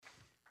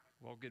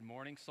Well, good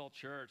morning, Salt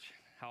Church.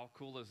 How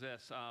cool is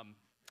this?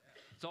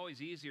 It's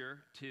always easier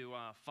to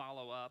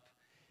follow up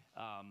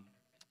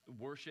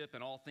worship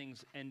and all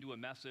things into a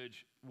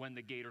message when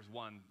the Gators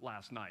won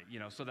last night,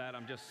 so that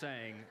I'm just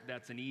saying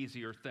that's an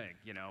easier thing,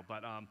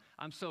 but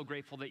I'm so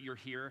grateful that you're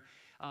here.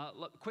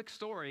 Look, quick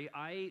story,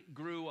 I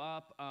grew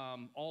up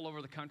all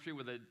over the country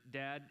with a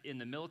dad in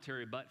the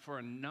military, but for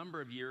a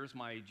number of years,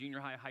 my junior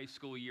high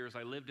school years,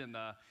 I lived in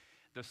the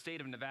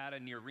state of Nevada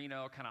near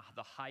Reno, kind of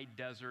the high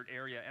desert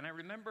area. And I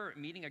remember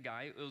meeting a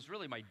guy, it was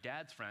really my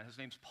dad's friend. His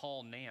name's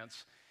Paul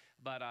Nance.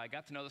 But I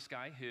got to know this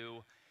guy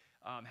who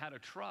had a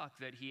truck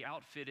that he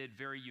outfitted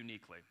very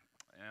uniquely.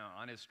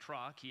 On his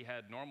truck, he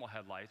had normal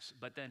headlights,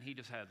 but then he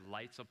just had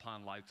lights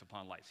upon lights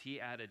upon lights. He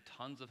added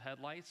tons of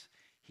headlights.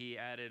 He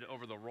added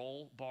over the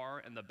roll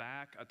bar in the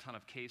back a ton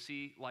of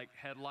Casey-like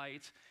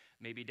headlights,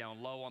 maybe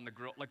down low on the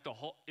grill, like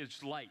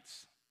it's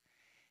lights.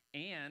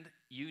 And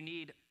you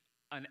need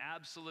an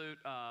absolute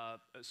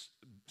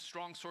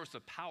strong source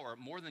of power,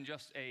 more than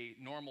just a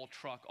normal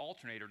truck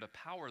alternator to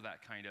power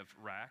that kind of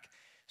rack.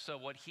 So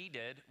what he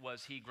did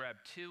was he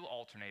grabbed two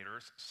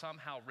alternators,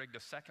 somehow rigged a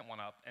second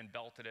one up and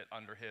belted it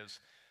under his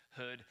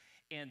hood.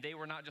 And they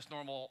were not just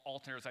normal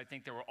alternators, I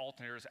think they were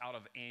alternators out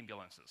of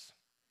ambulances.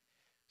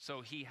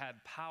 So he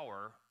had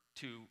power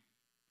to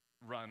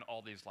run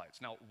all these lights.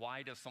 Now,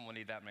 why does someone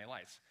need that many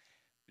lights?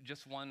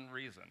 Just one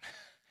reason.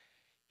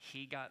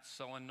 He got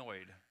so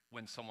annoyed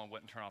when someone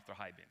wouldn't turn off their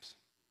high beams.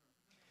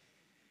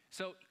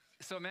 So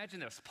imagine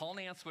this. Paul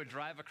Nance would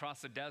drive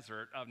across the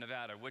desert of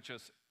Nevada, which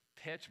is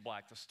pitch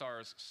black, the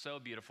stars so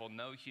beautiful,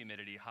 no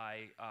humidity,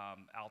 high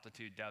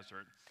altitude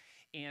desert.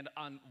 And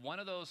on one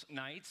of those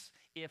nights,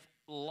 if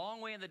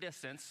long way in the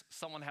distance,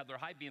 someone had their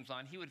high beams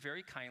on, he would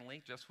very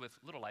kindly, just with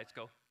little lights,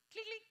 go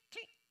clink,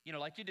 clink,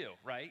 clink, like you do,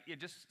 right? You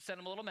just send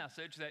them a little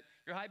message that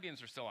your high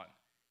beams are still on.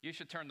 You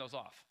should turn those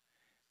off.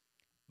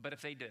 But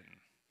if they didn't,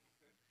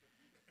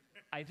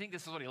 I think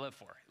this is what he lived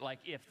for. Like,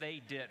 if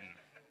they didn't,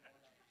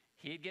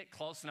 he'd get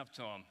close enough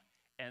to them,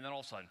 and then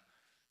all of a sudden,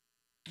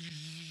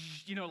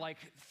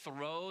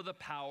 throw the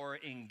power,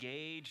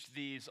 engage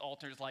these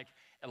alternators,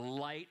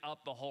 light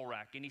up the whole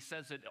rack. And he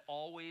says it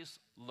always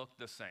looked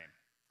the same.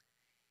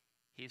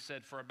 He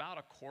said, for about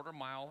a quarter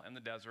mile in the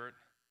desert,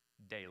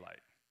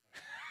 daylight.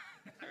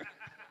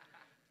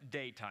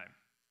 Daytime.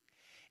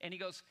 And he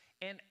goes,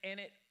 and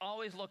it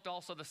always looked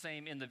also the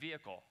same in the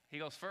vehicle. He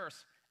goes,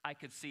 first, I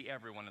could see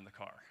everyone in the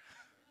car.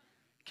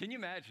 Can you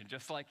imagine?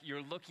 Just like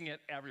you're looking at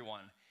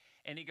everyone.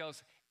 And he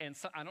goes, and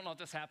so, I don't know if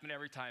this happened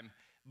every time,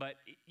 but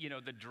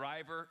the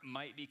driver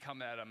might be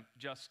coming at him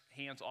just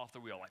hands off the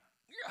wheel,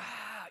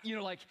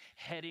 like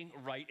heading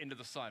right into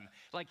the sun.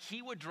 Like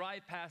he would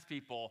drive past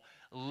people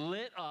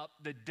lit up,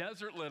 the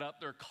desert lit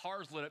up, their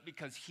cars lit up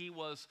because he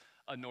was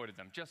annoyed at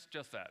them.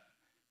 Just that.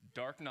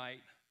 Dark night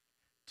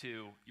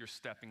to you're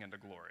stepping into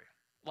glory.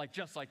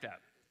 Just like that.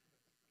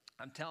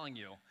 I'm telling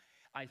you,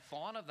 I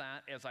thought of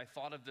that as I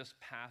thought of this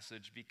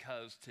passage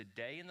because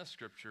today in the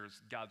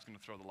scriptures, God's going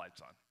to throw the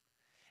lights on.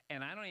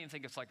 And I don't even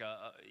think it's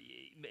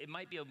it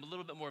might be a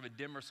little bit more of a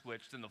dimmer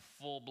switch than the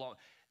full-blown.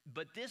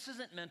 But this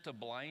isn't meant to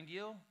blind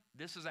you.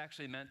 This is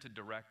actually meant to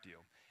direct you.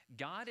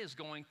 God is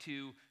going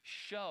to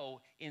show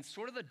in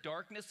sort of the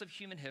darkness of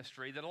human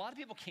history that a lot of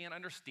people can't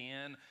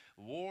understand,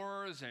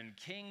 wars and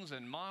kings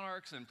and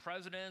monarchs and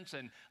presidents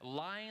and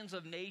lines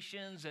of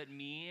nations that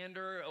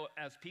meander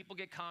as people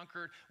get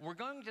conquered. We're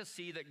going to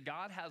see that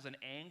God has an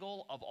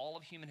angle of all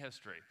of human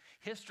history.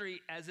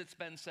 History, as it's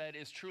been said,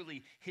 is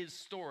truly his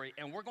story.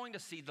 And we're going to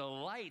see the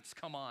lights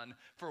come on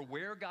for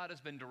where God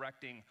has been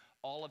directing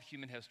all of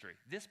human history.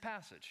 This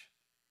passage,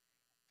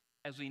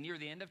 as we near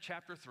the end of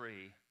chapter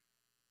 3,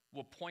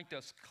 will point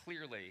us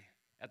clearly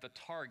at the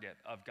target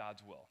of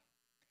God's will.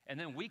 And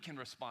then we can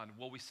respond,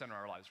 will we center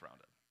our lives around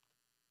it?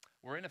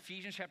 We're in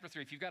Ephesians chapter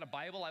 3. If you've got a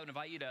Bible, I would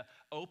invite you to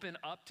open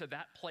up to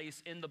that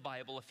place in the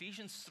Bible.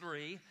 Ephesians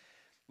 3,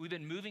 we've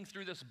been moving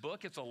through this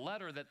book. It's a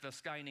letter that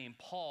this guy named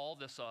Paul,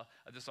 this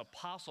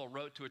apostle,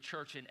 wrote to a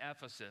church in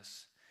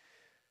Ephesus.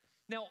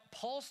 Now,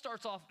 Paul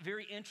starts off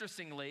very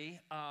interestingly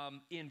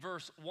in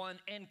verse 1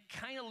 and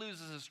kind of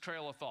loses his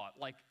trail of thought,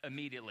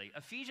 immediately.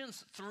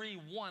 Ephesians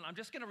 3:1, I'm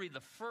just going to read the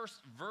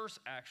first verse,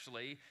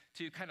 actually,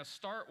 to kind of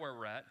start where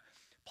we're at.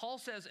 Paul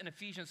says in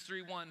Ephesians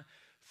 3:1,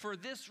 for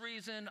this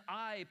reason,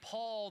 I,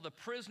 Paul, the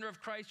prisoner of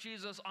Christ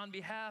Jesus, on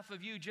behalf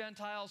of you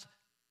Gentiles,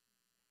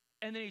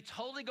 and then he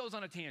totally goes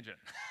on a tangent.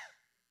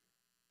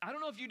 I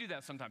don't know if you do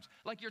that sometimes.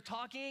 You're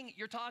talking,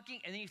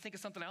 and then you think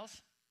of something else.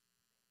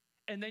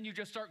 And then you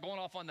just start going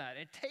off on that.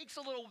 It takes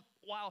a little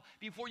while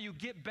before you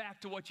get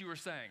back to what you were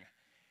saying.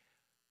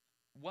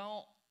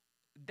 Well,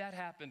 that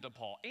happened to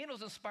Paul. And it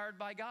was inspired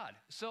by God.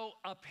 So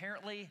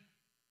apparently,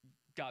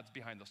 God's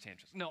behind those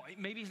tangents. No,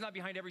 maybe he's not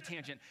behind every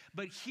tangent.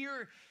 But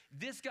here,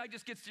 this guy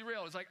just gets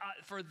derailed. It's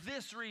for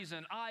this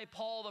reason, I,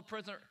 Paul, the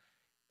prisoner.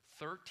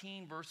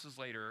 13 verses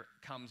later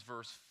comes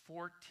verse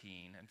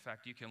 14. In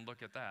fact, you can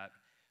look at that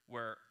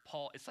where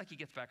Paul, it's like he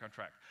gets back on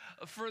track.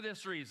 For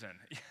this reason,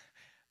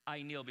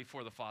 I kneel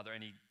before the Father,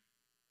 and he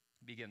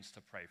begins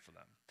to pray for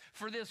them.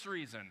 For this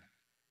reason,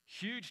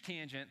 huge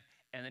tangent,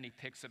 and then he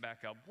picks it back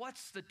up.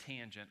 What's the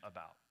tangent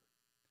about?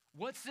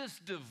 What's this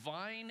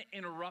divine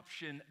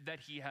interruption that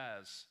he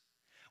has?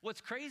 What's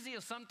crazy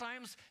is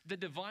sometimes the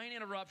divine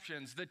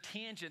interruptions, the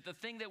tangent, the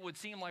thing that would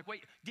seem like,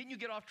 wait, didn't you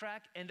get off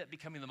track, end up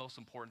becoming the most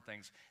important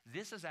things.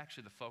 This is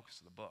actually the focus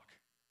of the book.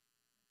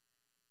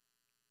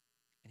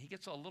 And he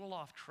gets a little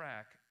off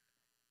track,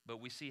 but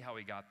we see how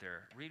he got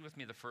there. Read with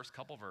me the first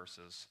couple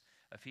verses.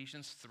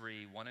 Ephesians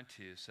 3, 1 and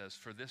 2 says,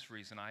 "For this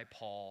reason, I,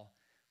 Paul,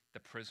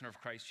 the prisoner of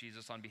Christ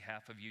Jesus, on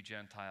behalf of you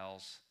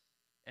Gentiles."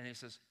 And he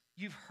says,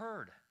 "You've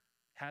heard,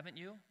 haven't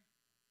you,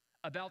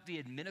 about the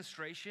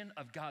administration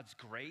of God's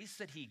grace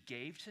that he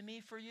gave to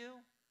me for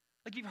you?"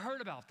 Like, you've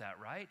heard about that,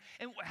 right?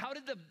 And how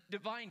did the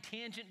divine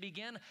tangent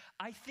begin?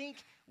 I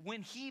think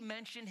when he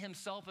mentioned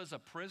himself as a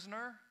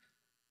prisoner,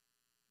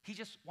 he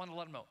just wanted to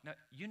let him know. Now,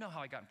 you know how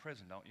I got in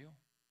prison, don't you?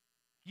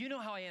 You know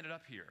how I ended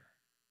up here.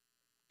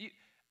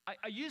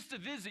 I used to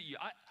visit you.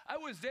 I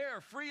was there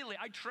freely.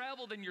 I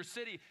traveled in your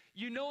city.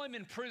 You know I'm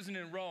in prison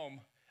in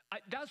Rome.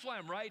 That's why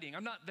I'm writing.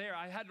 I'm not there.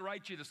 I had to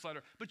write you this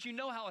letter. But you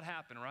know how it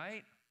happened,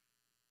 right?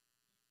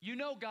 You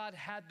know God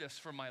had this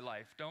for my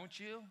life, don't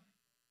you?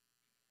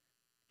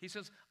 He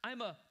says,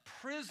 I'm a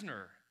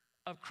prisoner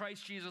of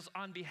Christ Jesus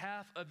on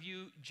behalf of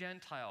you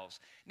Gentiles.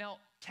 Now,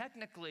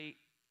 technically,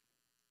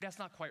 that's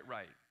not quite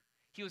right.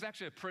 He was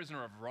actually a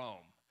prisoner of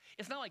Rome.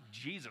 It's not like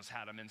Jesus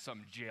had him in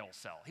some jail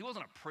cell. He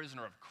wasn't a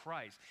prisoner of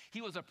Christ.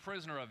 He was a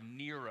prisoner of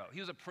Nero. He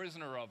was a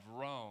prisoner of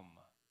Rome.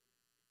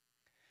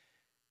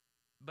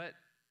 But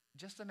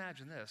just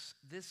imagine this.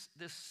 This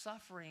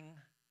suffering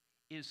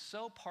is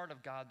so part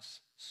of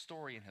God's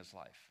story in his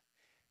life.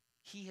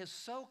 He has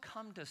so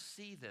come to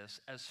see this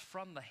as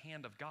from the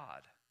hand of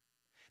God.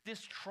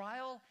 This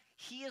trial,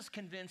 he is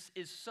convinced,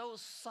 is so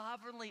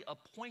sovereignly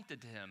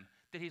appointed to him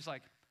that he's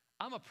like,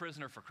 I'm a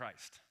prisoner for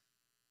Christ.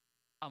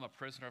 I'm a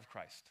prisoner of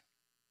Christ.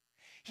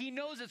 He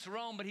knows it's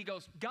Rome, but he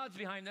goes, God's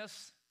behind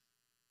this.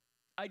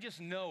 I just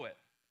know it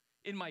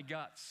in my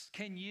guts.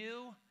 Can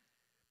you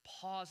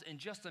pause and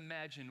just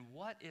imagine,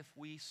 what if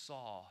we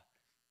saw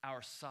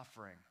our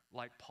suffering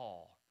like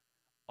Paul,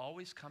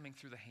 always coming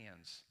through the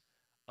hands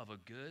of a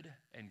good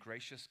and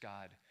gracious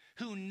God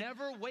who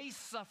never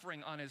wastes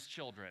suffering on his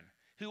children,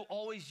 who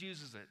always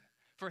uses it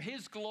for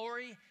his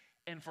glory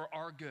and for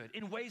our good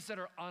in ways that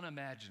are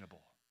unimaginable.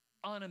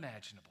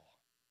 Unimaginable.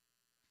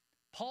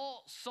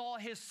 Paul saw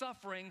his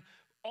suffering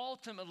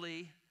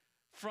ultimately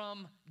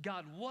from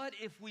God. What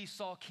if we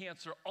saw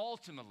cancer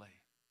ultimately,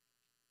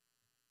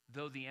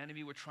 though the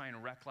enemy would try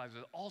and wreck lives,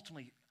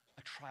 ultimately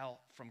a trial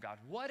from God?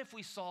 What if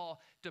we saw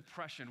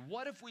depression?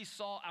 What if we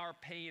saw our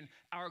pain,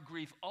 our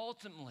grief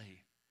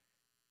ultimately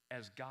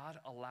as God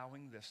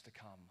allowing this to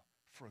come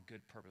for a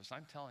good purpose?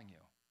 I'm telling you,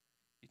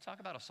 you talk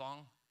about a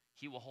song,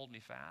 He Will Hold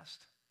Me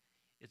Fast.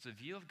 It's a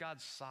view of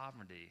God's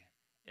sovereignty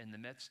in the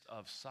midst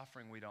of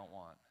suffering we don't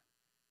want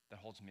that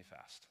holds me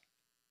fast.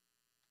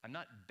 I'm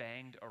not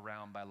banged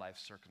around by life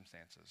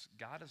circumstances.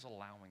 God is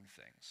allowing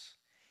things.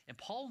 And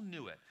Paul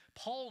knew it.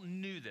 Paul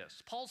knew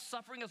this. Paul's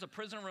suffering as a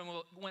prisoner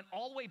went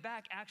all the way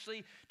back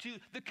actually to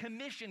the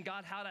commission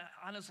God had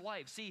on his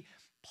life. See,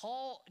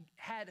 Paul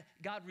had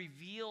God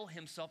reveal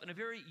himself in a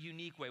very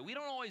unique way. We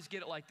don't always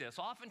get it like this.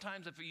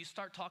 Oftentimes, if you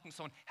start talking to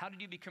someone, how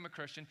did you become a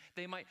Christian?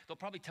 They'll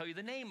probably tell you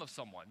the name of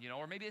someone,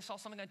 or maybe they saw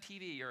something on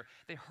TV or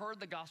they heard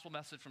the gospel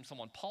message from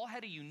someone. Paul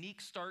had a unique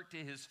start to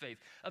his faith,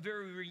 a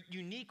very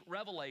unique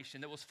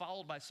revelation that was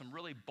followed by some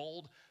really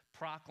bold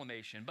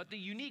proclamation. But the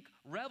unique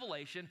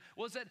revelation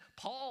was that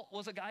Paul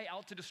was a guy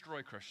out to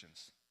destroy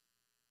Christians.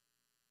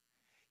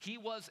 He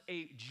was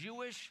a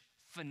Jewish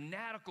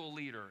fanatical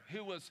leader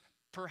who was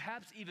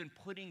perhaps even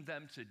putting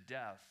them to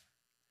death.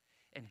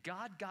 And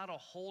God got a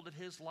hold of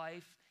his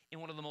life in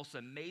one of the most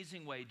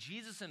amazing ways.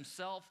 Jesus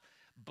himself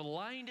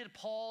blinded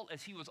Paul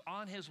as he was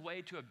on his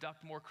way to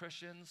abduct more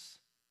Christians,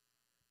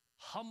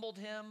 humbled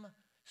him,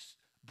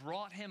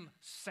 brought him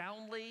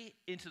soundly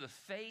into the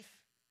faith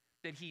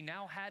that he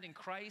now had in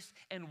Christ,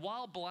 and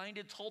while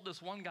blinded, told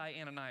this one guy,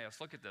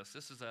 Ananias, look at this.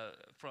 This is a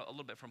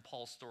little bit from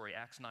Paul's story,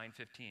 Acts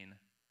 9:15.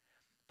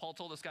 Paul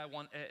told this guy,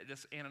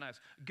 this Ananias,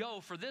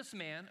 go, for this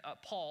man,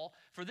 Paul,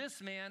 for this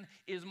man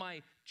is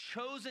my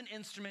chosen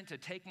instrument to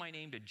take my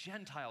name to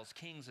Gentiles,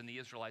 kings, and the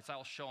Israelites. I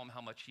will show him how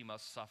much he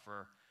must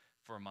suffer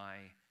for my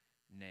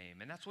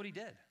name. And that's what he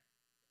did.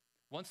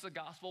 Once the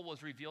gospel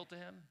was revealed to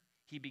him,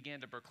 he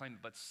began to proclaim it.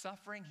 But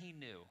suffering, he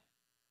knew,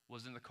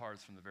 was in the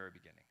cards from the very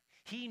beginning.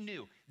 He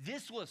knew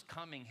this was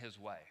coming his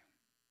way,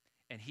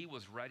 and he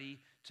was ready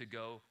to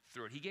go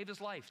through it. He gave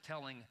his life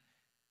telling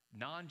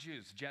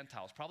non-Jews,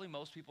 Gentiles, probably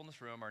most people in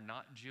this room are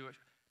not Jewish.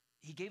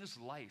 He gave his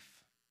life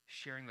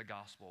sharing the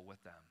gospel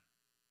with them.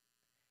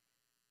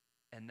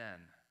 And then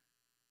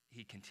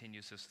he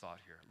continues his thought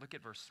here. Look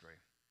at verse 3.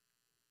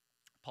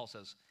 Paul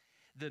says,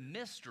 the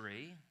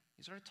mystery,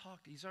 he's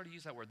already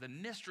used that word. The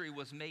mystery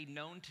was made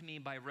known to me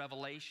by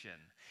revelation,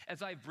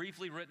 as I've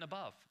briefly written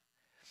above.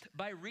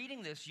 By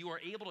reading this, you are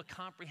able to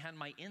comprehend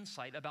my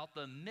insight about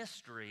the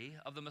mystery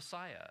of the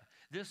Messiah.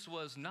 This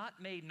was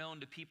not made known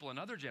to people in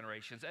other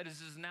generations,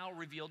 as it is now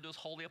revealed to his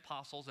holy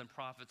apostles and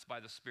prophets by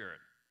the Spirit.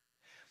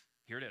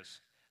 Here it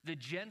is. The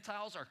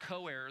Gentiles are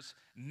co-heirs,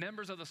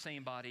 members of the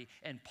same body,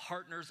 and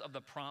partners of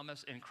the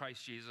promise in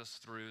Christ Jesus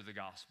through the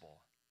gospel.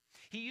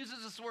 He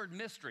uses this word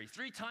mystery.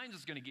 3 times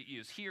it's going to get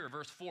used. Here,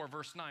 verse 4,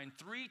 verse 9.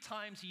 3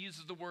 times he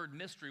uses the word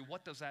mystery.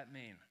 What does that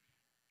mean?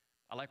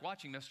 I like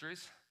watching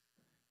mysteries.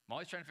 I'm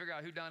always trying to figure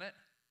out who done it,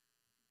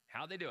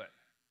 how they do it.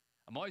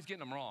 I'm always getting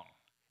them wrong.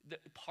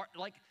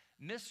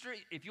 Mystery,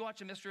 if you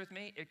watch a mystery with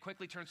me, it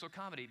quickly turns to a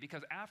comedy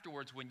because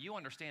afterwards, when you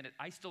understand it,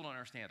 I still don't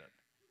understand it.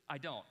 I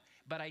don't,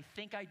 but I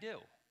think I do.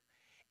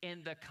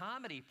 And the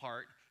comedy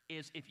part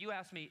is if you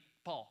ask me,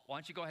 Paul, why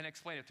don't you go ahead and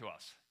explain it to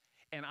us?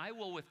 And I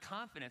will, with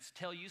confidence,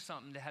 tell you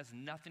something that has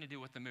nothing to do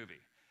with the movie.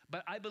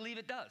 But I believe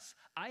it does.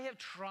 I have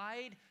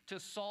tried to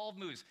solve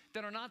movies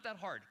that are not that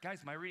hard. Guys,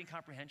 my reading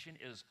comprehension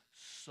is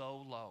so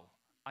low.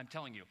 I'm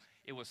telling you,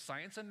 it was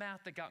science and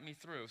math that got me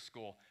through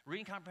school.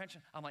 Reading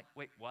comprehension, I'm like,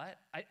 wait, what?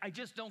 I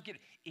just don't get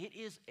it. It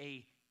is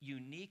a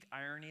unique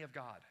irony of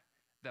God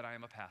that I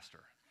am a pastor.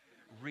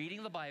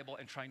 Reading the Bible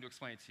and trying to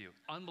explain it to you.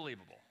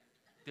 Unbelievable.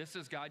 This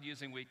is God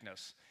using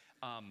weakness.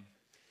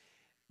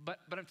 But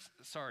I'm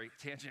sorry,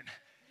 tangent.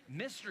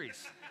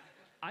 Mysteries.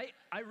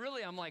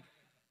 I'm like,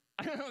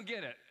 I don't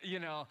get it,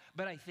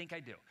 but I think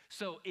I do.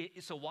 So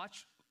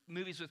watch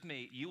movies with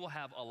me. You will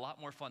have a lot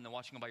more fun than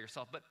watching them by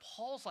yourself. But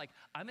Paul's like,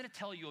 I'm going to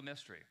tell you a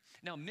mystery.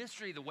 Now,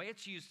 mystery, the way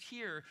it's used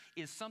here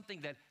is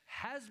something that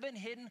has been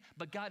hidden,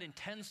 but God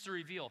intends to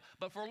reveal.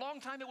 But for a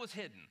long time, it was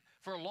hidden.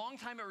 For a long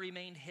time, it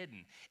remained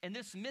hidden. And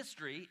this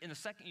mystery, in the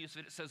second use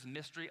of it, it says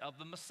mystery of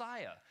the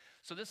Messiah.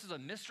 So this is a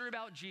mystery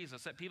about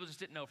Jesus that people just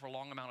didn't know for a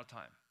long amount of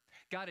time.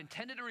 God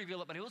intended to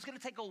reveal it, but it was going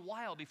to take a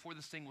while before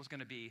this thing was going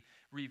to be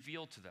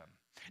revealed to them.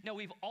 Now,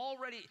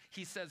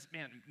 he says,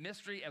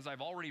 mystery, as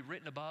I've already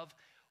written above.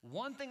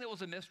 One thing that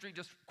was a mystery,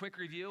 just quick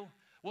review,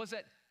 was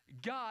that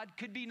God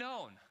could be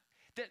known.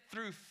 That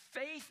through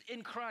faith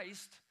in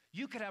Christ,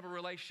 you could have a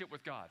relationship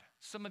with God.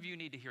 Some of you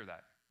need to hear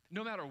that.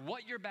 No matter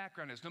what your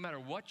background is, no matter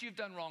what you've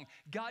done wrong,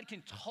 God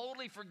can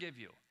totally forgive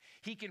you.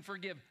 He can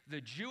forgive the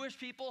Jewish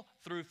people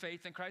through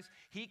faith in Christ.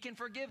 He can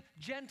forgive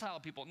Gentile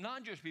people,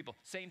 non-Jewish people,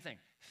 same thing,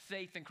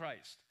 faith in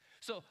Christ.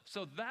 So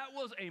that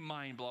was a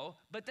mind blow,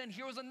 but then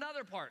here was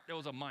another part that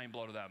was a mind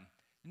blow to them.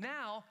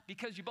 Now,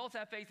 because you both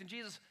have faith in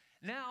Jesus,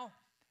 now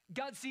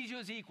God sees you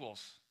as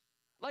equals.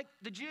 Like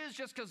the Jews,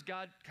 just because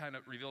God kind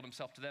of revealed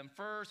himself to them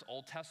first,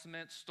 Old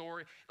Testament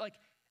story, like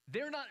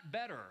they're not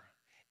better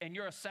and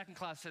you're a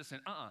second-class citizen.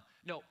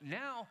 No,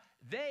 now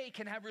they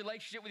can have a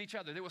relationship with each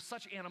other. There was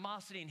such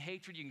animosity and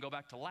hatred. You can go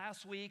back to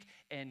last week,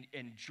 and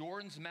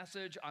Jordan's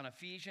message on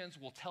Ephesians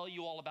will tell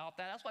you all about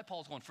that. That's why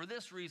Paul's going, for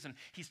this reason,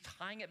 he's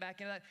tying it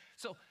back into that.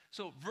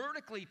 So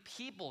vertically,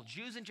 people,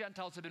 Jews and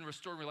Gentiles, have been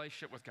restored in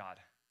relationship with God.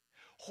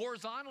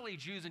 Horizontally,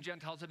 Jews and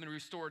Gentiles have been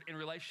restored in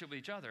relationship with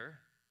each other.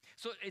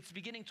 So it's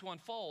beginning to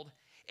unfold.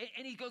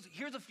 And he goes,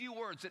 here's a few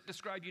words that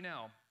describe you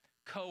now.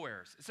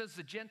 Co-heirs. It says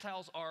the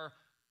Gentiles are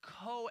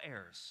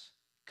co-heirs,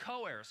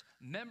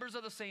 members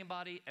of the same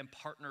body and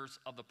partners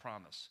of the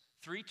promise.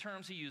 3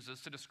 terms he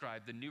uses to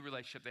describe the new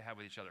relationship they have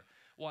with each other.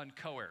 1,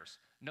 co-heirs,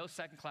 no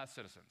second-class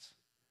citizens,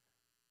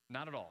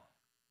 not at all.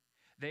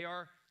 They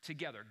are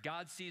together.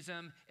 God sees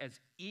them as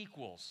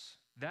equals.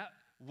 That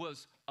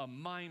was a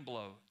mind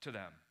blow to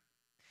them.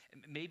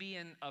 Maybe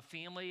in a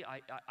family,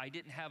 I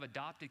didn't have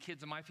adopted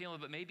kids in my family,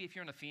 but maybe if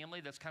you're in a family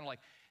that's kind of like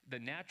the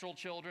natural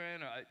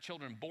children,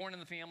 children born in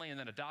the family and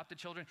then adopted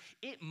children,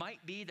 it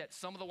might be that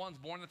some of the ones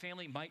born in the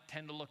family might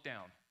tend to look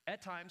down.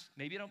 At times,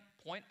 maybe at a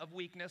point of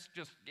weakness,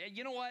 just,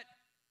 you know what?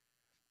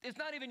 It's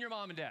not even your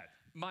mom and dad,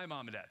 my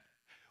mom and dad.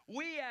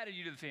 We added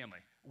you to the family.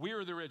 We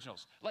were the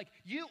originals. Like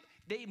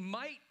they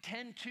might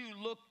tend to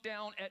look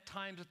down at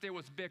times if there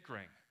was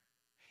bickering.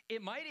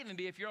 It might even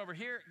be if you're over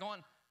here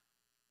going,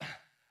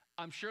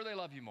 I'm sure they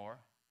love you more.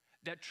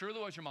 That truly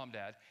was your mom,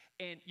 dad.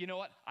 And you know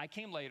what? I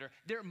came later.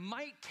 There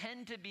might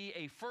tend to be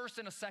a first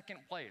and a second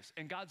place.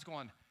 And God's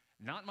going,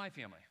 not my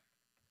family.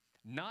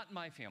 Not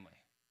my family.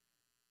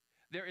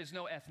 There is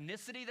no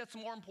ethnicity that's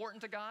more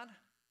important to God.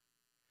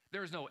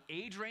 There is no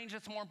age range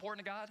that's more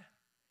important to God.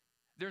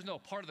 There's no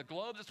part of the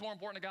globe that's more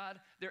important to God.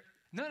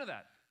 None of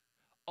that.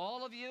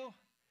 All of you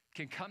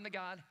can come to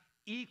God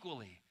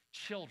equally.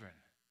 Children,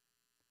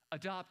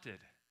 adopted,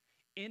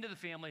 into the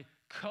family,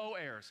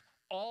 co-heirs.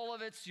 All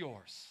of it's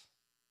yours.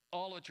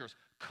 All of it's yours.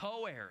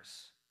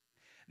 Co-heirs.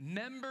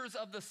 Members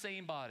of the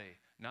same body.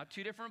 Not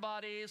 2 different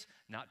bodies,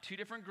 not 2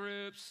 different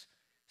groups.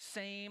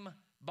 Same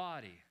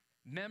body.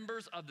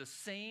 Members of the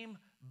same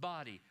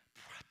body.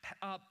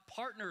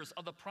 Partners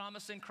of the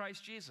promise in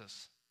Christ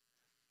Jesus.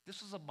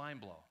 This was a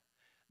mind blow.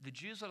 The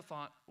Jews would have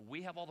thought,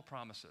 we have all the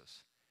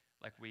promises.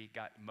 Like we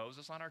got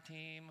Moses on our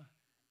team,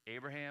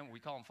 Abraham, we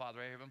call him Father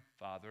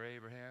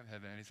Abraham,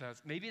 heaven and he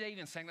says. Maybe they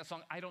even sang that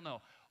song, I don't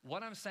know.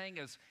 What I'm saying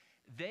is,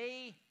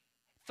 they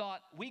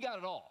thought, we got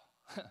it all.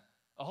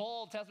 A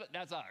whole Old Testament,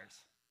 that's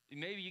ours.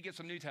 Maybe you get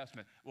some New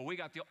Testament. Well, we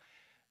got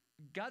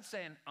God's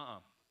saying,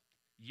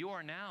 you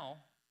are now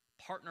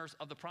partners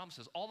of the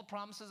promises. All the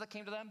promises that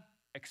came to them,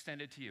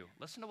 extended to you.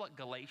 Listen to what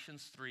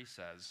Galatians 3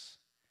 says,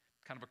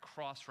 kind of a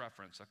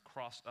cross-reference,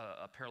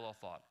 a parallel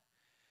thought.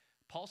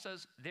 Paul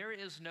says there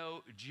is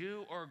no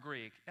Jew or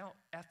Greek. Now,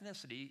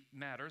 ethnicity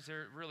matters.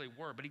 There really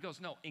were. But he goes,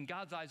 no, in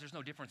God's eyes, there's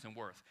no difference in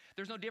worth.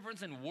 There's no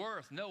difference in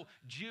worth. No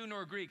Jew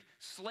nor Greek,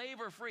 slave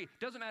or free.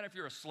 Doesn't matter if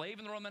you're a slave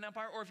in the Roman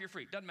Empire or if you're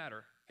free. Doesn't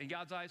matter. In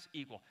God's eyes,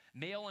 equal.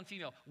 Male and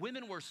female.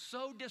 Women were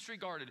so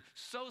disregarded,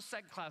 so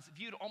second class,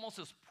 viewed almost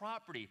as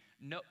property.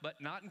 No,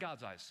 but not in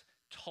God's eyes.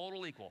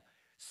 Total equal.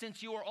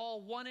 Since you are all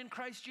one in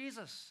Christ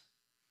Jesus.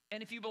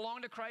 And if you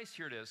belong to Christ,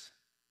 here it is,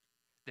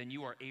 then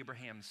you are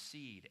Abraham's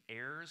seed,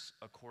 heirs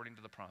according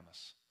to the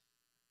promise.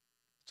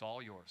 It's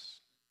all yours.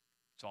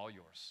 It's all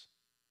yours.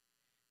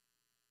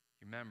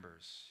 Your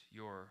members,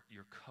 your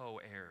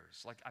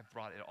co-heirs. Like, I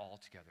brought it all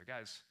together.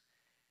 Guys,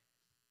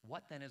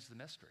 what then is the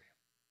mystery?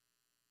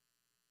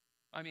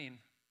 I mean,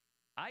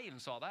 I even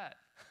saw that.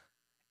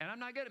 And I'm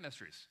not good at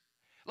mysteries.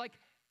 Like,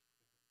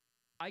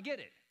 I get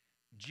it.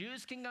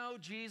 Jews can know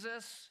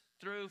Jesus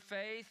through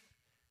faith.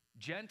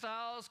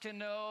 Gentiles can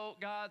know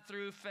God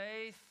through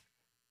faith.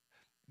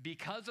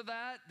 Because of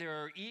that, there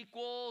are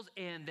equals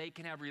and they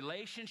can have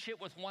relationship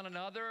with one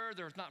another.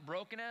 There's not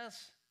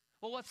brokenness.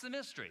 Well, what's the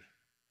mystery?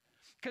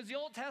 Because the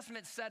Old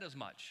Testament said as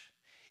much.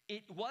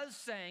 It was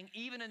saying,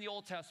 even in the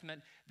Old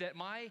Testament, that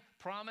my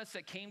promise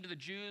that came to the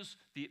Jews,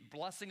 the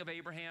blessing of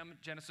Abraham,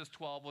 Genesis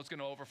 12, was going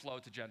to overflow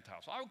to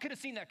Gentiles. I could have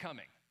seen that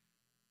coming.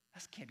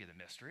 That can't be the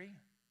mystery.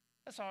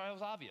 That's all. It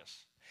was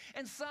obvious.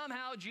 And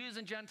somehow Jews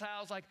and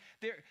Gentiles, like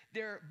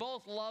they're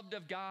both loved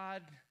of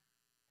God.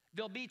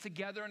 They'll be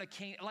together in a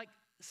king, like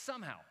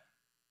somehow.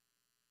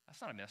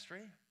 That's not a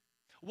mystery.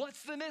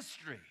 What's the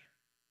mystery?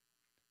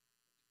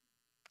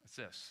 It's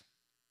this.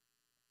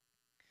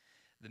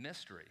 The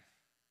mystery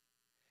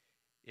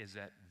is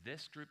that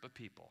this group of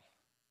people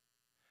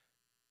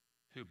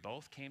who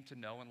both came to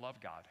know and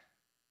love God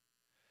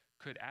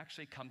could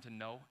actually come to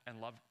know and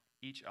love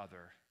each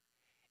other,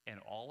 and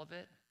all of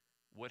it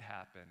would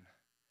happen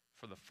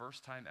for the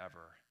first time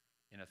ever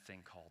in a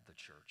thing called the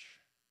church.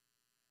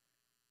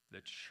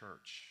 The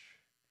church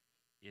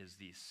is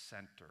the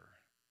center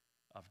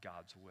of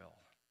God's will.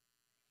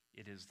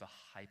 It is the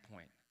high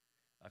point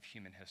of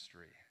human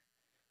history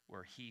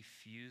where he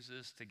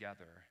fuses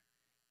together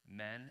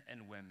men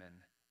and women,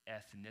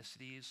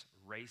 ethnicities,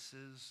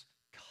 races,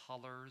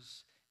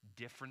 colors,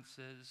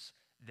 differences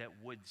that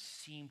would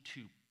seem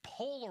to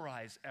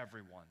polarize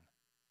everyone.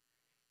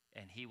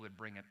 And he would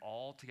bring it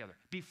all together.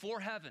 Before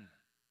heaven,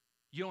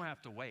 you don't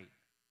have to wait.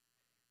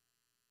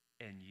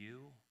 And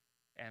you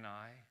and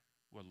I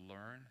will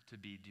learn to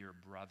be dear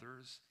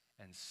brothers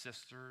and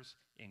sisters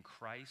in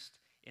Christ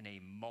in a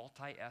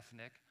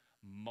multi-ethnic,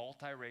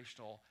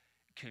 multiracial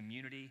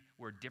community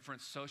where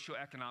different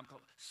socioeconomic,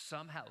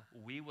 somehow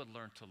we would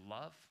learn to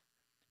love,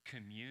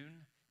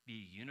 commune,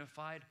 be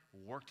unified,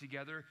 work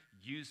together,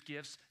 use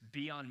gifts,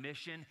 be on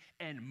mission,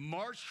 and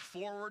march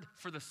forward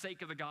for the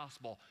sake of the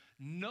gospel.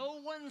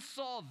 No one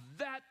saw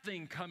that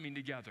thing coming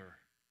together.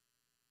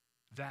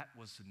 That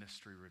was the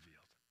mystery revealed.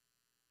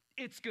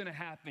 It's going to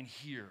happen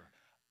here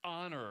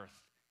on earth.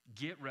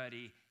 Get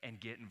ready and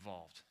get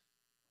involved.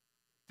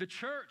 The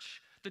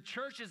church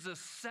is the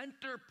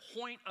center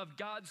point of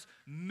God's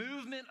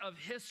movement of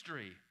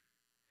history.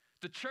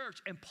 The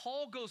church, and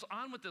Paul goes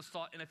on with this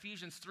thought in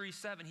Ephesians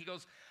 3:7. He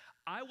goes,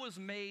 I was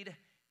made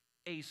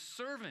a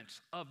servant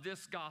of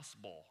this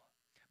gospel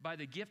by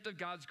the gift of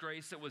God's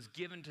grace that was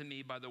given to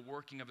me by the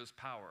working of his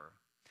power.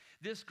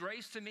 This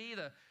grace to me,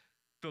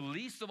 the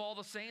least of all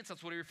the saints,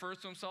 that's what he refers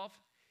to himself,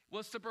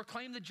 was to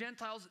proclaim the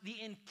Gentiles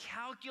the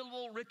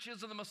incalculable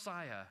riches of the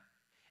Messiah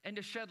and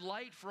to shed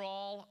light for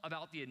all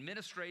about the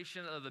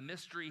administration of the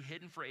mystery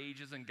hidden for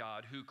ages in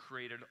God who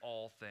created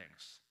all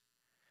things.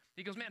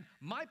 He goes, man,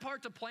 my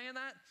part to play in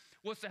that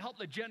was to help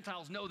the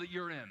Gentiles know that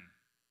you're in.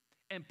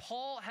 And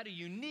Paul had a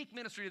unique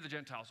ministry to the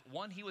Gentiles,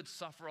 one he would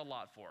suffer a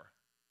lot for.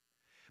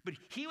 But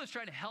he was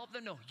trying to help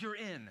them know you're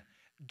in.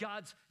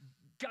 God's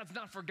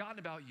not forgotten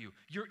about you.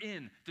 You're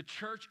in. The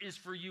church is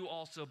for you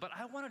also. But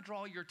I want to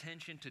draw your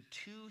attention to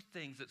two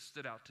things that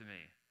stood out to me.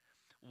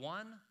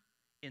 One,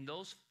 in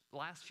those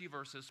last few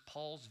verses,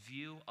 Paul's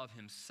view of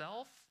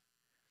himself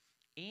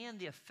and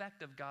the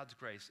effect of God's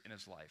grace in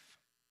his life.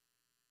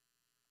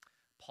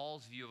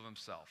 Paul's view of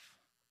himself.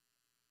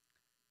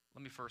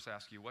 Let me first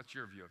ask you, what's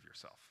your view of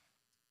yourself?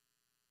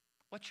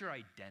 What's your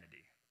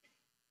identity?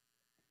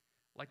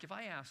 Like if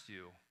I asked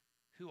you,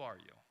 who are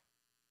you?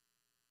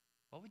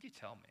 What would you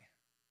tell me?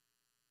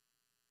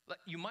 Like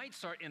you might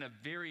start in a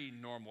very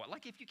normal way.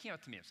 Like if you came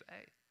up to me and said,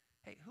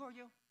 hey, who are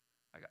you?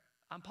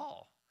 I'm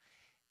Paul.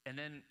 And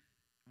then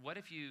what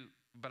if you,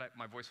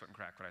 my voice wouldn't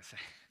crack what I say.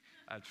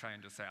 I'd try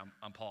and just say,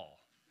 I'm Paul.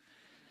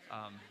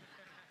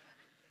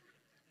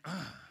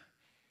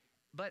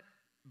 But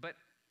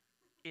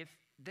if,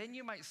 then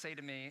you might say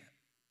to me,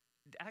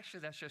 actually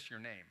that's just your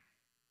name.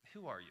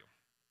 Who are you?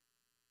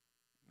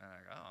 And I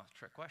go, oh,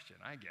 trick question,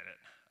 I get it.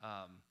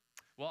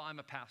 Well, I'm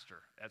a pastor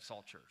at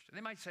Salt Church. And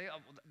they might say,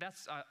 oh,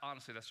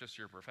 honestly, that's just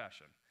your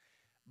profession.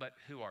 But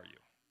who are you?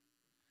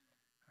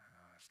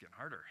 It's getting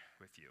harder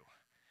with you,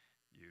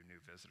 you new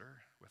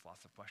visitor with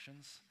lots of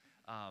questions.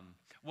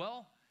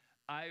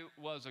 I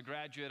was a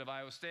graduate of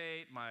Iowa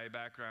State. My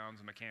background's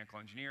in mechanical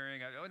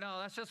engineering. I go, no,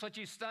 that's just what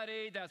you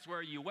studied. That's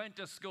where you went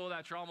to school.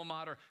 That's your alma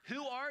mater.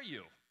 Who are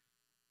you?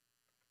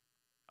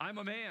 I'm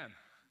a man.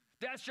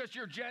 That's just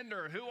your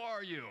gender. Who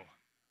are you?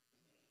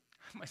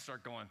 I might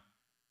start going,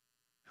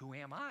 who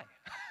am I?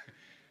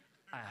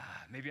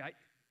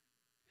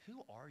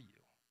 Who are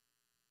you?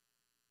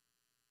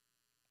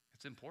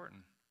 It's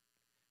important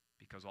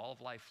because all of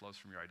life flows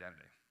from your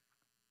identity.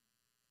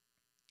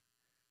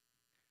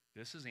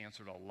 This is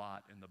answered a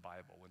lot in the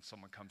Bible when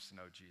someone comes to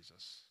know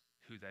Jesus,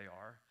 who they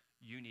are.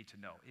 You need to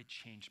know. It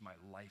changed my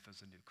life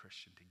as a new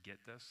Christian to get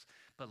this.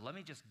 But let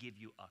me just give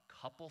you a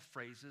couple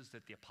phrases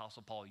that the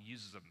Apostle Paul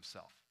uses of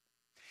himself.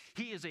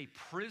 He is a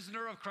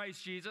prisoner of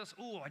Christ Jesus.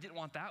 Ooh, I didn't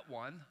want that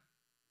one.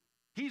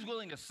 He's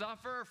willing to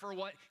suffer for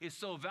what is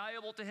so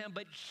valuable to him.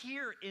 But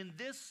here in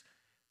this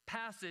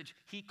passage,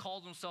 he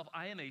calls himself,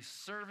 I am a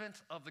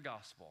servant of the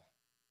gospel.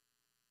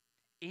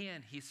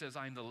 And he says,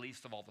 I'm the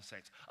least of all the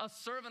saints. A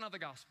servant of the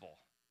gospel.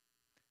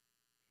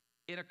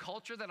 In a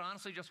culture that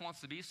honestly just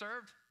wants to be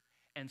served,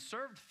 and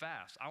served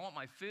fast. I want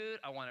my food.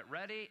 I want it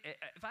ready.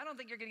 If I don't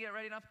think you're going to get it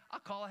ready enough, I'll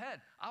call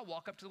ahead. I'll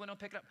walk up to the window and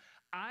pick it up.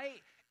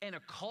 In a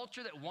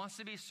culture that wants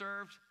to be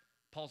served,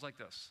 Paul's like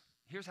this.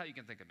 Here's how you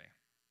can think of me.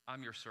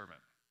 I'm your servant.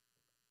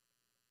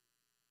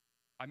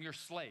 I'm your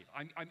slave.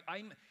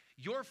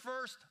 You're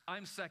first,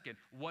 I'm second.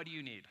 What do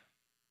you need?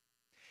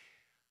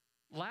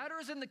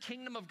 Ladders in the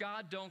kingdom of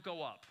God don't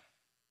go up.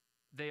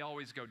 They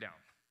always go down.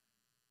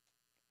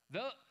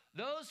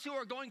 Those who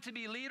are going to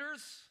be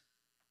leaders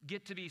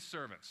get to be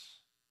servants.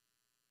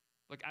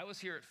 Look, I was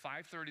here at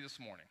 5:30 this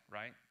morning,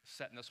 right?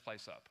 Setting this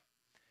place up.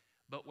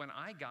 But when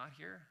I got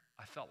here,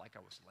 I felt like I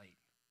was late.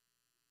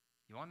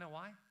 You want to know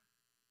why?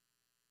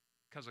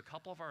 Because a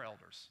couple of our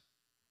elders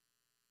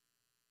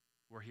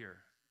were here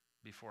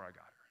before I got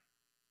here.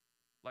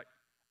 Like,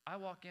 I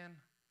walk in,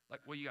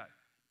 like, well, you got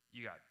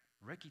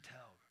Ricky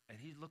Tell, and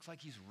he looks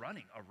like he's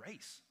running a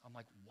race. I'm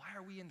like, why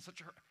are we in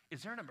such a hurry?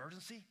 Is there an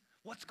emergency?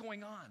 What's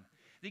going on?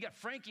 You got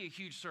Frankie, a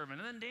huge servant,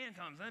 and then Dan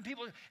comes,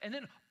 and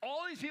then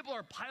all these people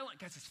are piling.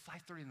 Guys, it's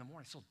 5:30 in the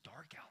morning. It's still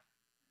dark out.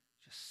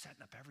 Just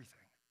setting up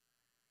everything.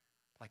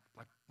 Like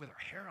with our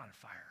hair on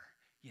fire,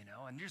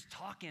 and you're just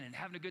talking and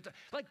having a good time.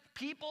 Like,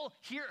 people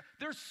here,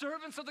 they're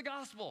servants of the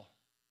gospel.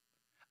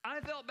 I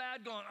felt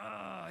bad going,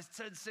 I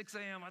said 6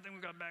 a.m. I think we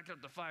got back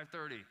up to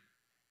 5:30.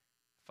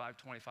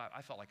 5:25,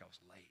 I felt like I was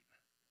late.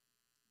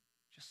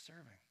 Just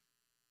serving.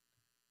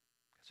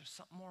 Because there's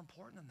something more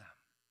important than them.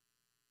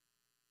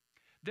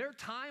 Their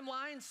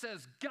timeline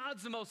says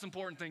God's the most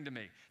important thing to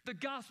me. The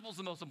gospel's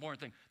the most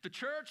important thing. The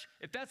church,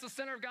 if that's the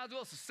center of God's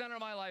will, it's the center of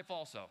my life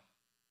also.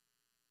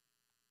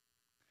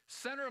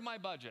 Center of my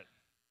budget.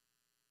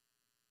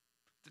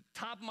 The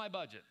top of my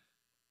budget.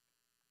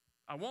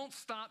 I won't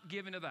stop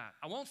giving to that.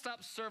 I won't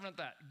stop serving at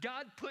that.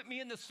 God put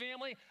me in this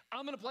family.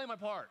 I'm going to play my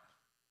part.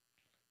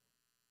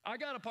 I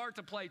got a part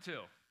to play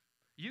too.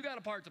 You got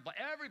a part to play.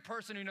 Every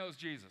person who knows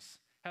Jesus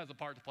has a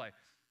part to play.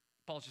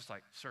 Paul's just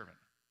like, servant.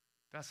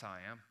 That's how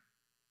I am.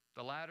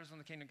 The ladders in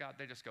the kingdom of God,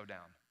 they just go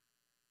down.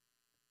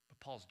 But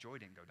Paul's joy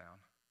didn't go down.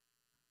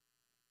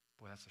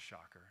 Boy, that's a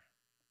shocker.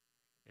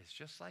 It's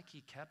just like he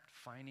kept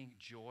finding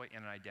joy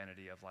in an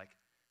identity of like,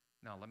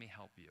 no, let me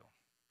help you.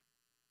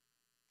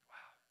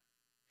 Wow.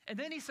 And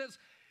then he says,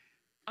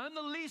 I'm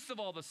the least of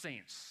all the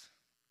saints.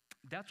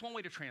 That's one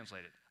way to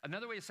translate it.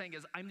 Another way of saying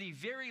is, I'm the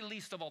very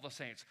least of all the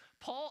saints.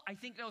 Paul, I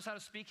think, knows how to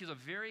speak. He's a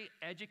very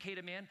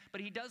educated man,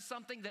 but he does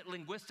something that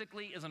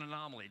linguistically is an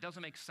anomaly. It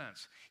doesn't make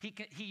sense.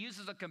 He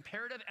uses a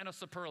comparative and a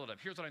superlative.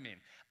 Here's what I mean.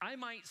 I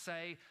might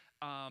say,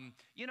 I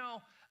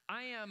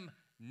am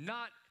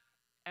not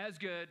as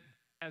good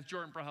as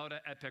Jordan Prahota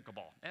at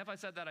pickleball. And if I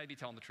said that, I'd be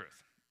telling the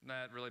truth.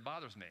 That really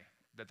bothers me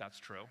that that's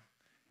true,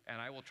 and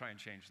I will try and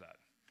change that.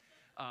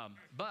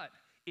 But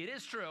it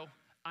is true.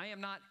 I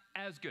am not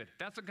as good.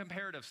 That's a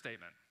comparative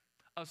statement.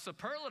 A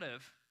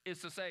superlative is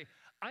to say,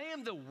 I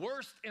am the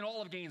worst in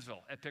all of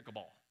Gainesville at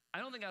pickleball. I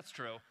don't think that's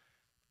true.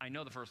 I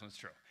know the first one's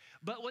true.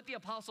 But what the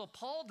Apostle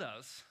Paul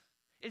does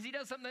is he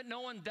does something that no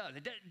one does.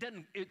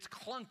 It's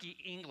clunky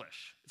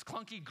English. It's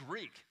clunky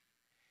Greek.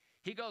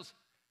 He goes,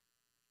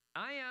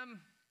 I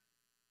am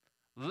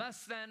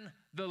less than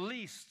the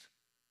least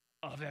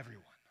of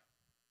everyone.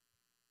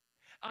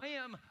 I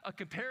am a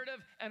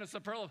comparative and a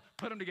superlative.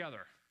 Put them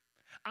together.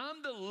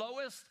 I'm the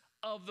lowest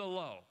of the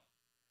low.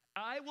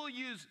 I will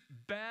use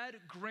bad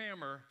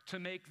grammar to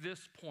make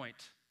this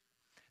point,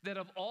 that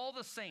of all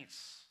the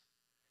saints,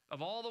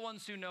 of all the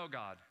ones who know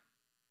God,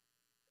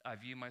 I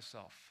view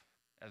myself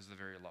as the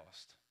very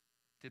lowest.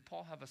 Did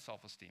Paul have a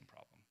self-esteem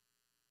problem?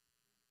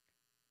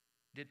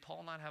 Did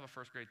Paul not have a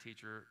first grade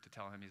teacher to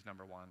tell him he's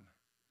number one?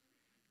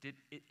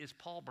 Is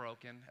Paul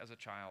broken as a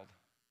child?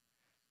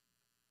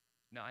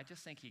 No, I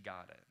just think he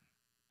got it.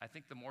 I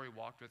think the more he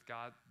walked with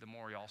God, the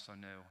more he also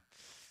knew,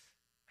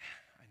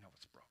 I know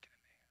what's broken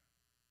in me.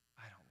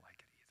 I don't like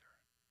it either.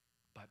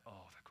 But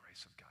the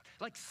grace of God.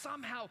 Like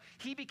somehow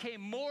he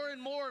became more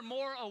and more and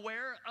more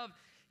aware of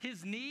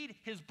his need,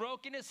 his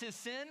brokenness, his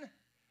sin.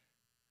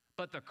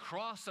 But the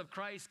cross of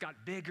Christ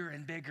got bigger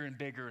and bigger and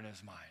bigger in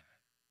his mind.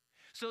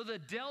 So the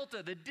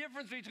delta, the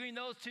difference between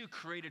those two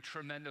created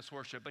tremendous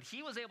worship. But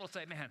he was able to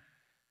say, man,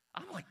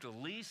 I'm like the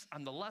least,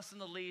 I'm the less than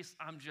the least,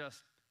 I'm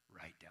just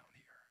right down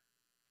here.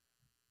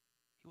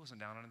 He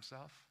wasn't down on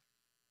himself.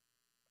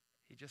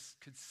 He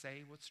just could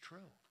say what's true.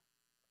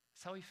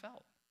 That's how he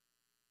felt.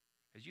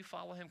 As you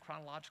follow him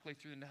chronologically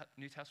through the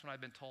New Testament,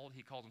 I've been told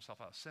he called himself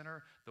a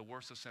sinner. The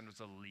worst of sinners,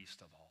 the least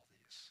of all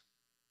these.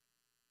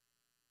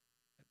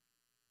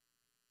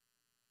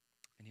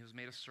 And he was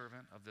made a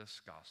servant of this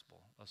gospel,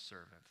 a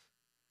servant.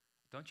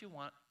 Don't you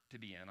want to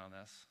be in on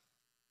this?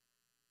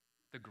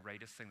 The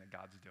greatest thing that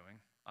God's doing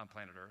on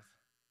planet Earth?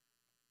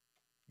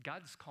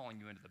 God's calling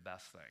you into the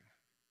best thing.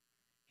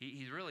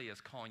 He really is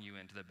calling you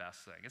into the best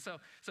thing. And so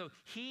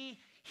he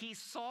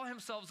saw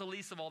himself as the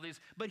least of all these,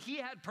 but he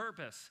had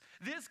purpose.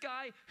 This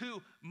guy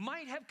who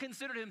might have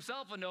considered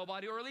himself a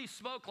nobody, or at least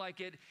spoke like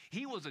it,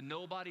 he was a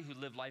nobody who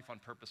lived life on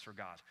purpose for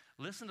God.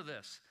 Listen to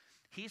this.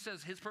 He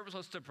says his purpose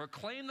was to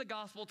proclaim the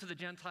gospel to the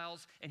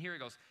Gentiles, and here he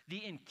goes,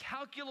 the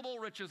incalculable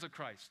riches of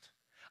Christ.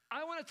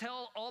 I want to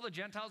tell all the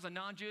Gentiles and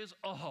non-Jews,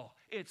 oh,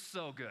 it's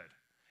so good.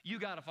 You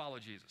got to follow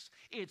Jesus.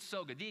 It's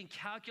so good. The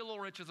incalculable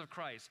riches of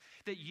Christ,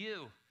 that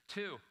you,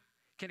 too,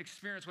 can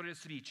experience what it is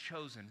to be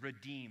chosen,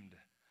 redeemed,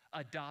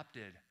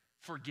 adopted,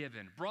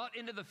 forgiven, brought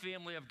into the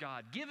family of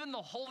God, given the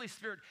Holy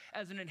Spirit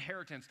as an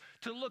inheritance,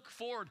 to look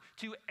forward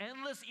to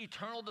endless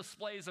eternal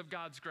displays of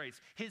God's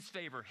grace, his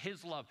favor,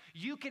 his love.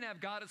 You can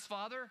have God as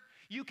Father.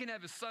 You can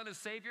have his Son as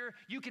Savior.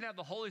 You can have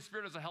the Holy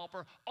Spirit as a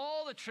helper.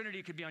 All the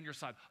Trinity could be on your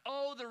side.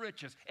 Oh, the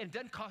riches. And it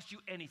doesn't cost you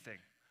anything.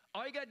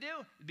 All you got to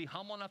do is be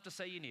humble enough to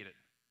say you need it.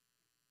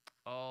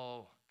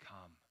 Oh,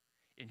 come.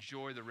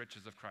 Enjoy the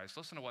riches of Christ.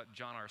 Listen to what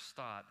John R.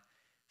 Stott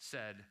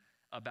said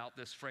about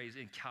this phrase,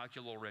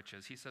 incalculable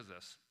riches. He says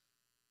this: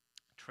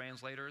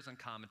 translators and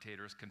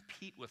commentators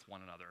compete with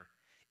one another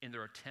in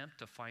their attempt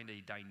to find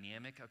a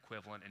dynamic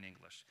equivalent in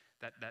English.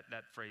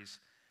 That phrase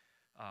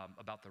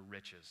about the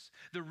riches.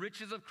 The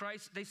riches of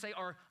Christ, they say,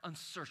 are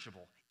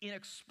unsearchable,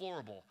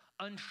 inexplorable,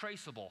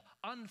 untraceable,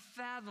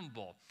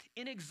 unfathomable,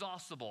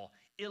 inexhaustible,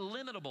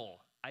 illimitable.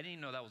 I didn't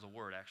even know that was a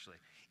word, actually.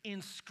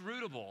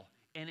 Inscrutable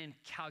and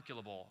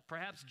incalculable.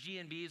 Perhaps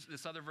GNB's,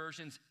 this other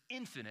version's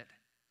infinite,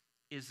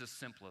 is the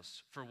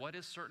simplest. For what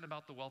is certain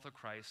about the wealth of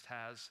Christ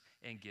has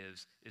and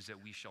gives is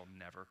that we shall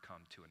never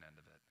come to an end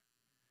of it.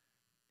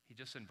 He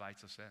just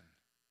invites us in.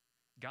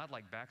 God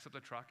backs up the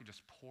truck and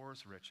just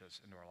pours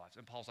riches into our lives.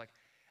 And Paul's like,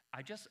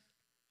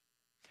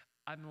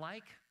 I'm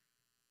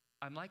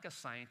like a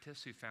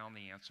scientist who found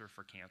the answer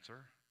for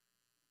cancer.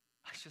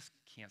 I just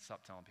can't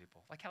stop telling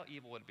people. How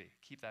evil would it be?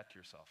 Keep that to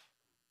yourself.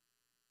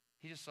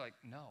 He's just like,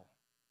 no.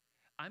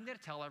 I'm going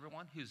to tell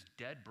everyone who's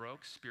dead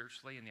broke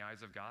spiritually in the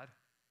eyes of God,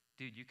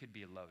 dude, you could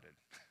be loaded.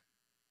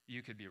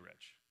 You could be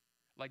rich.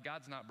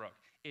 God's not broke.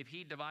 If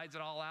he divides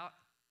it all out,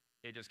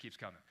 it just keeps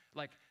coming.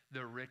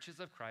 The riches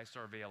of Christ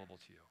are available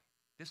to you.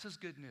 This is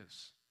good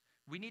news.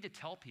 We need to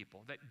tell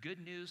people that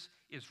good news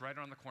is right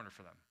around the corner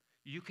for them.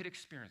 You could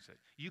experience it.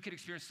 You could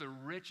experience the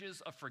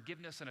riches of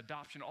forgiveness and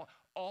adoption.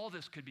 All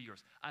this could be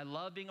yours. I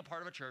love being a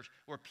part of a church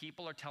where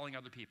people are telling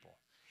other people.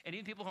 And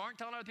even people who aren't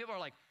telling other people are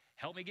like,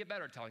 help me get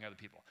better at telling other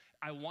people.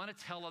 I want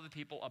to tell other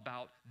people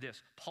about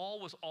this. Paul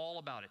was all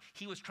about it.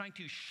 He was trying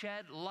to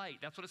shed light.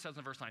 That's what it says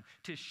in verse 9.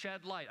 To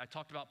shed light. I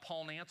talked about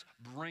Paul Nance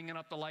bringing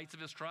up the lights of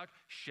his truck,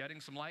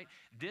 shedding some light.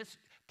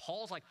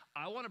 Paul's like,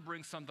 I want to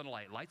bring something to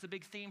light. Light's a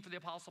big theme for the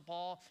Apostle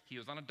Paul. He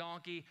was on a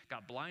donkey,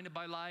 got blinded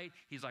by light.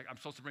 He's like, I'm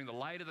supposed to bring the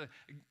light of the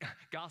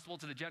gospel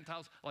to the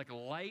Gentiles.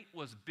 Light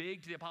was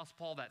big to the Apostle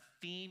Paul, that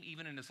theme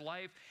even in his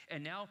life.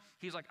 And now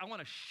he's like, I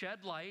want to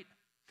shed light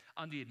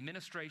on the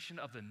administration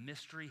of the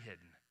mystery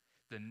hidden.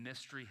 The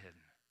mystery hidden.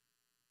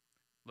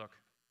 Look,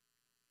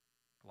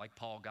 like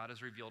Paul, God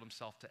has revealed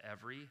himself to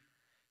every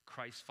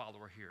Christ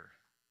follower here.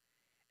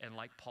 And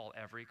like Paul,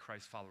 every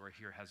Christ follower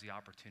here has the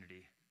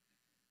opportunity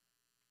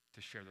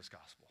to share this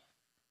gospel.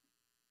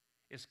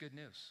 It's good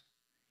news.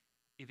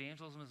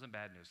 Evangelism isn't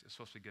bad news. It's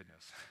supposed to be good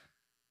news.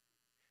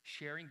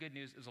 Sharing good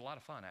news is a lot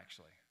of fun,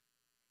 actually.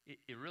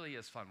 It really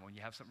is fun when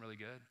you have something really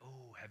good.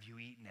 Oh, have you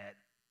eaten at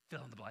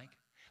fill in the blank?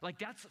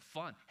 That's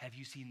fun. Have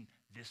you seen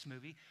this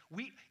movie?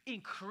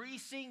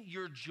 Increasing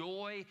your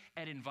joy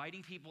and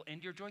inviting people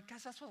into your joy.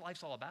 Guys, that's what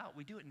life's all about.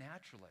 We do it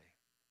naturally.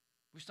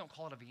 We just don't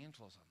call it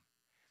evangelism.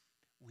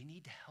 We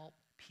need to help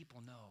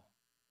people know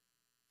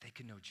they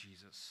can know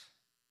Jesus.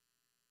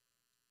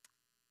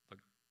 Look,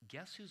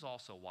 guess who's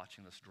also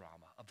watching this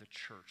drama of the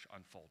church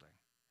unfolding?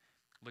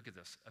 Look at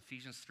this,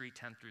 Ephesians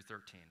 3:10 through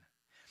 13.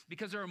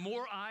 Because there are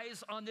more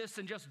eyes on this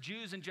than just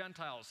Jews and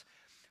Gentiles.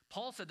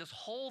 Paul said this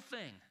whole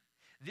thing,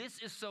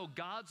 this is so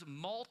God's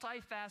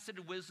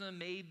multifaceted wisdom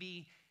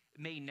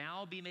may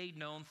now be made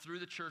known through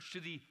the church to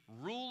the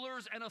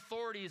rulers and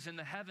authorities in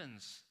the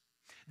heavens.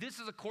 This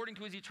is according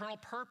to his eternal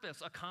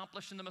purpose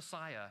accomplished in the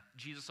Messiah,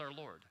 Jesus our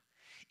Lord.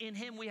 In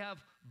him we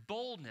have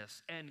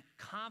boldness and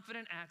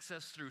confident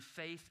access through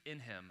faith in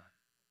him.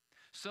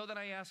 So that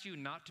I ask you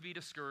not to be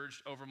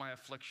discouraged over my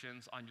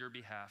afflictions on your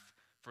behalf,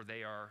 for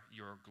they are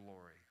your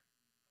glory.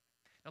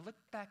 Now look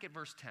back at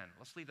verse 10.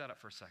 Let's leave that up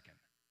for a second.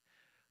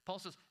 Paul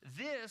says,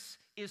 this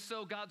is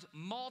so God's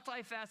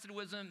multifaceted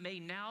wisdom may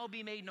now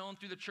be made known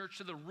through the church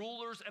to the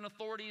rulers and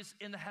authorities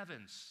in the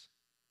heavens.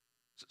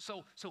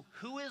 So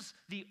who is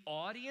the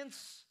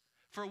audience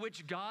for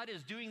which God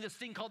is doing this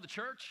thing called the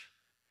church?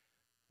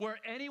 Where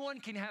anyone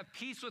can have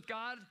peace with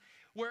God,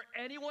 where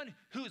anyone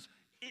who's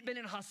been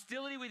in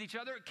hostility with each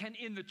other can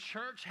in the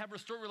church have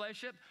restored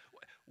relationship.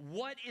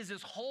 What is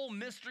this whole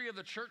mystery of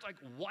the church? Like,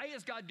 why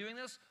is God doing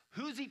this?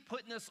 Who's he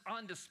putting this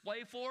on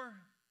display for?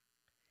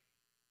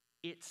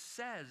 It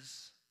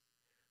says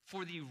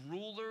for the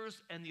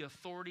rulers and the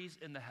authorities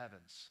in the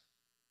heavens.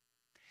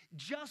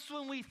 Just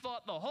when we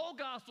thought the whole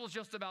gospel is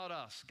just about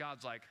us,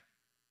 God's like,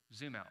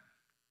 zoom out.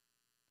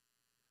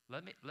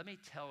 Let me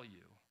tell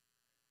you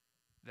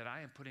that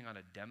I am putting on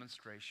a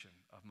demonstration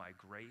of my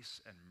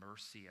grace and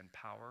mercy and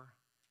power.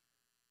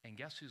 And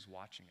guess who's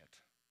watching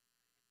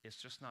it? It's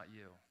just not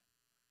you.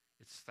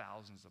 It's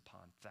thousands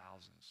upon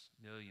thousands,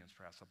 millions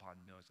perhaps upon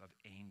millions of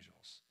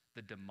angels,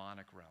 the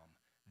demonic realm.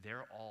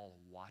 They're all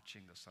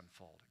watching this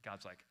unfold.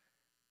 God's like,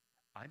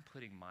 I'm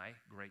putting my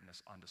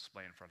greatness on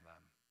display in front of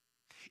them.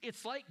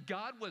 It's like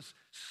God was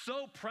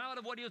so proud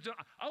of what he was doing.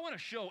 I want to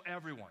show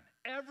everyone.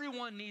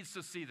 Everyone needs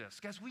to see this.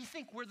 Guys, we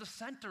think we're the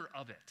center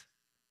of it.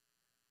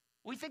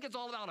 We think it's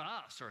all about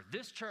us or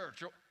this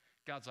church.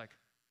 God's like,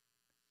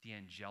 the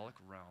angelic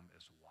realm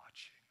is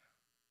watching.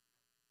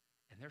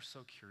 And they're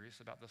so curious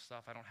about this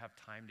stuff. I don't have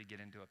time to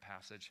get into a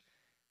passage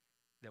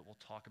that will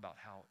talk about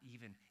how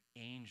even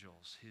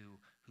angels who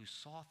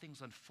saw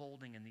things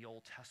unfolding in the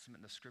Old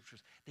Testament and the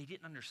scriptures, they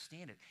didn't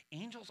understand it.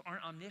 Angels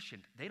aren't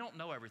omniscient. They don't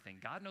know everything.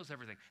 God knows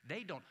everything.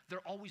 They don't.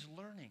 They're always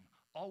learning,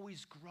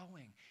 always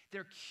growing.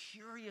 They're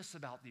curious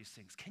about these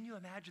things. Can you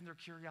imagine their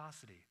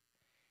curiosity?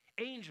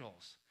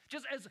 Angels,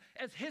 just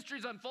as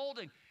history's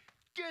unfolding,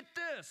 get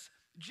this.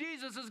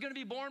 Jesus is going to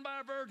be born by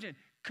a virgin.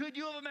 Could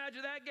you have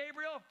imagined that,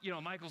 Gabriel? You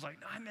know, Michael's like,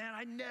 nah, man,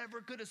 I never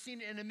could have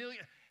seen it in a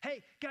million.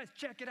 Hey, guys,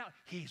 check it out.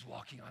 He's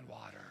walking on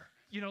water.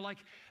 You know, like,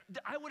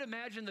 I would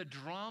imagine the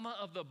drama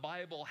of the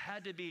Bible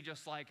had to be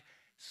just like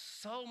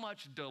so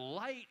much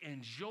delight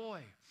and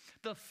joy.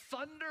 The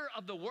thunder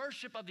of the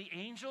worship of the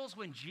angels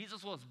when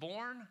Jesus was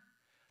born,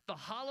 the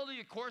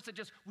hallelujah chorus that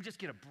we just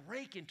get a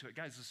break into it.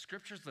 Guys, the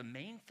scriptures, the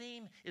main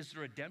theme is the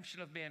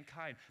redemption of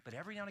mankind. But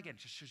every now and again, it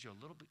just shows you a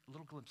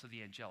little glimpse of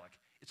the angelic.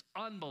 It's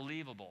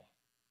unbelievable.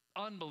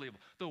 Unbelievable.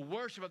 The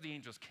worship of the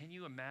angels. Can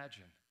you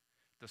imagine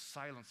the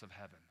silence of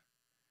heaven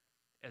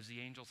as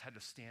the angels had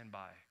to stand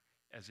by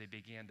as they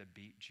began to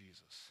beat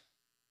Jesus,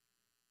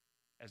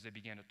 as they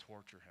began to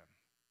torture him?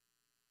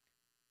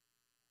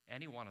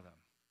 Any one of them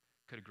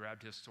could have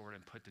grabbed his sword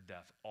and put to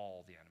death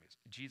all the enemies.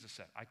 Jesus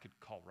said, I could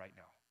call right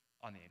now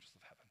on the angels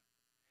of heaven.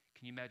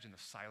 Can you imagine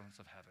the silence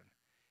of heaven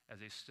as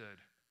they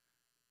stood?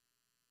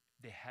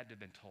 They had to have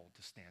been told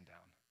to stand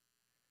down.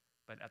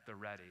 But at the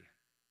ready,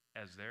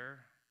 as their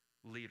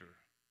leader,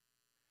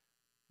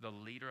 the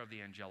leader of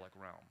the angelic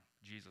realm,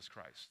 Jesus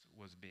Christ,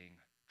 was being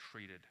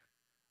treated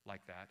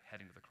like that,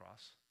 heading to the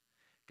cross.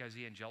 Guys,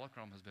 the angelic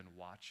realm has been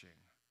watching,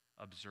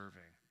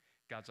 observing.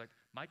 God's like,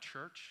 my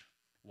church,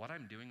 what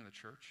I'm doing in the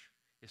church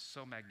is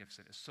so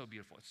magnificent, it's so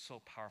beautiful, it's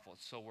so powerful,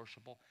 it's so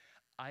worshipful.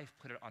 I've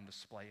put it on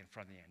display in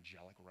front of the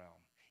angelic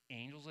realm.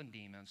 Angels and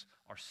demons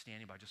are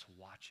standing by just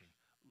watching,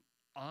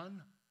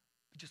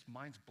 just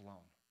minds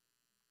blown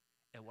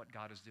at what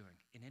God is doing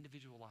in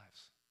individual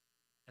lives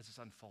as it's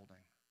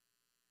unfolding.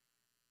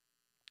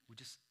 We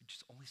just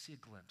only see a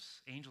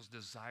glimpse. Angels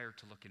desire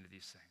to look into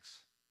these things.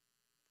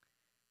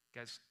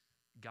 Guys,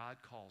 God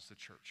calls the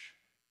church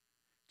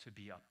to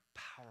be a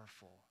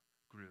powerful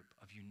group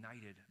of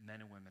united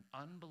men and women,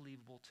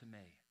 unbelievable to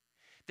me.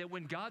 That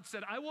when God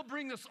said, I will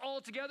bring this all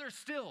together,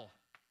 still,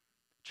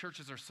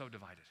 churches are so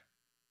divided.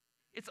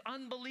 It's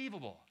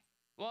unbelievable.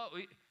 Well,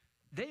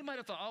 they might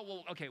have thought, oh,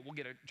 well, okay, we'll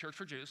get a church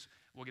for Jews,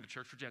 we'll get a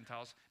church for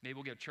Gentiles, maybe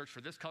we'll get a church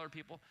for this colored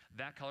people,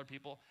 that colored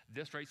people,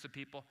 this race of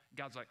people.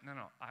 God's like, no,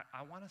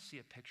 I want to see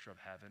a picture of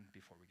heaven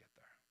before we get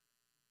there,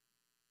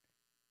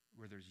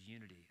 where there's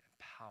unity and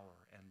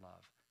power and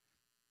love.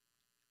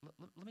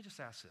 Let me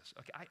just ask this.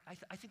 Okay,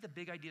 I think the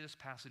big idea of this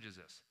passage is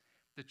this.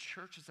 The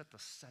church is at the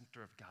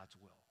center of God's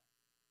will.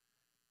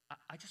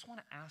 I just want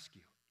to ask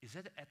you, is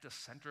it at the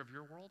center of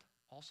your world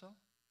also?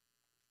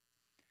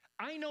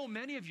 I know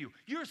many of you,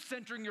 you're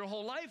centering your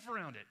whole life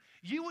around it.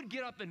 You would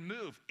get up and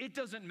move. It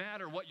doesn't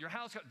matter what your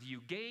house, do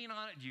you gain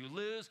on it? Do you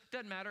lose?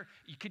 Doesn't matter.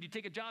 Could you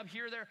take a job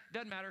here or there?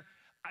 Doesn't matter.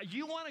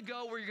 You want to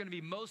go where you're going to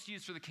be most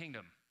used for the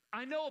kingdom.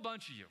 I know a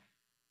bunch of you.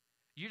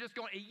 You're just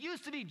going, it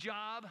used to be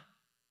job,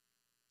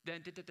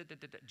 then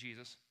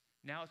Jesus.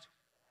 Now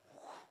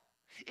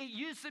it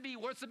used to be,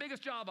 what's the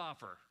biggest job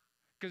offer?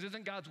 Because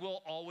isn't God's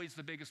will always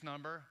the biggest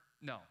number?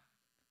 No.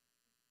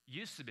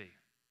 Used to be.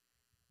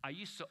 I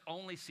used to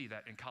only see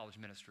that in college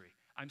ministry.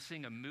 I'm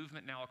seeing a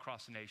movement now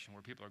across the nation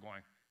where people are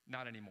going,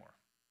 not anymore.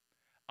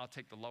 I'll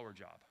take the lower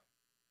job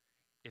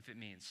if it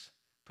means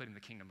putting the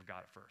kingdom of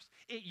God at first.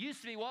 It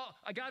used to be, well,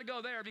 I got to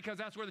go there because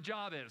that's where the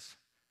job is.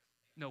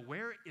 No,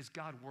 where is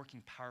God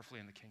working powerfully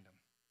in the kingdom?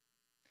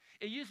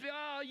 It used to be,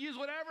 I'll use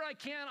whatever I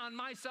can on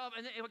myself,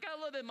 and if I got a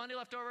little bit of money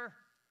left over,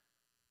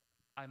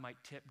 I might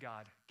tip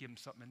God, give him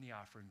something in the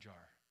offering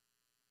jar.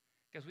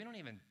 Because we don't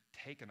even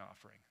take an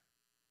offering.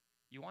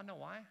 You want to know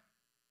why?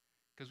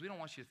 Because we don't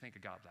want you to think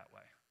of God that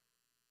way.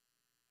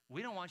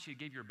 We don't want you to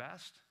give your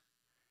best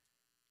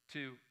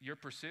to your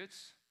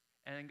pursuits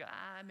and then go,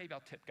 maybe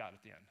I'll tip God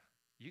at the end.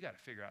 You got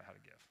to figure out how to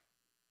give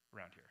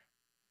around here.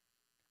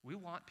 We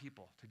want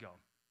people to go,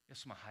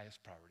 it's my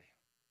highest priority.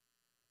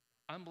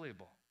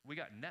 Unbelievable. We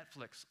got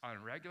Netflix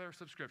on regular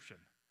subscription,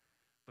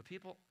 but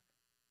people,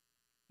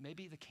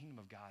 maybe the kingdom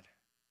of God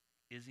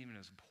isn't even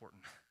as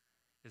important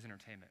as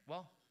entertainment.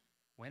 Well,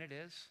 when it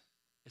is,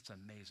 it's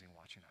amazing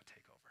watching that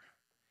take over.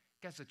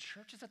 Guys, the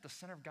church is at the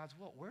center of God's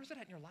will. Where is it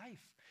at in your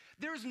life?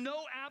 There's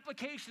no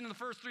application in the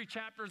first 3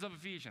 chapters of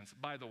Ephesians,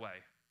 by the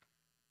way.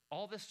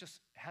 All this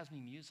just has me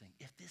musing.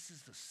 If this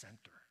is the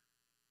center,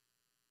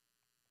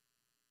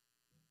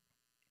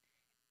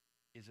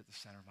 is it the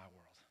center of my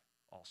world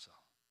also?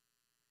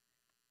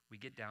 We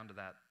get down to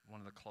that,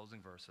 one of the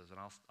closing verses, and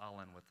I'll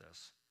end with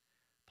this.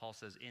 Paul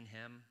says, in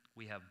him,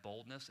 we have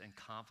boldness and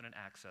confident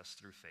access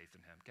through faith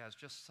in him. Guys,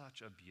 just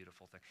such a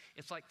beautiful thing.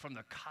 It's like from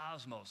the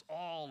cosmos,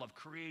 all of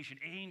creation,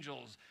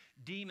 angels,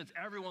 demons,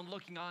 everyone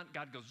looking on,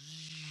 God goes,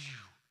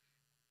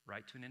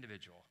 right to an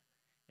individual.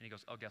 And he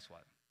goes, oh, guess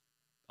what?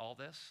 All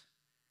this,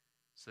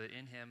 so that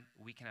in him,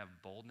 we can have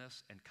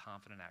boldness and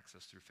confident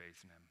access through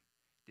faith in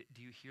him.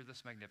 Do you hear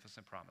this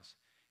magnificent promise?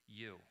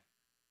 You,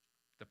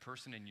 the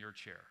person in your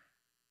chair,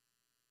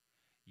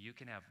 you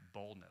can have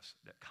boldness,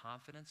 that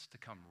confidence to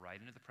come right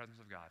into the presence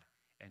of God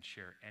and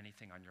share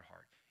anything on your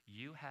heart.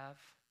 You have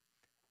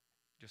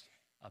just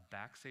a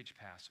backstage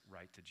pass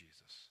right to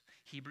Jesus.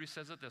 Hebrews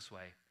says it this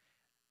way,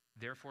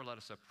 therefore let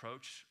us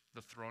approach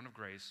the throne of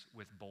grace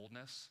with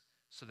boldness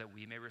so that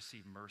we may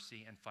receive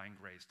mercy and find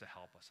grace to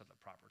help us at the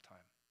proper time.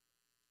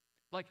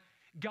 Like,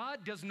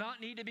 God does not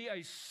need to be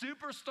a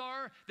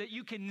superstar that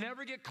you can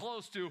never get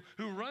close to,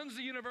 who runs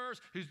the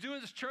universe, who's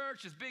doing this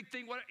church, this big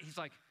thing, whatever. He's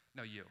like,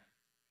 no, you.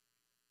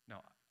 No,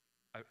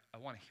 I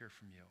want to hear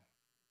from you.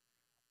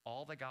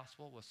 All the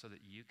gospel was so that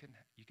you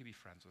can be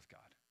friends with God.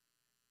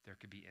 There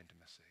could be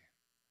intimacy.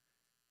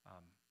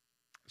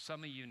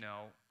 Some of you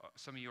know,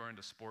 some of you are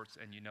into sports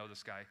and you know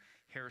this guy,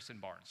 Harrison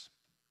Barnes.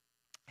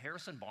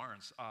 Harrison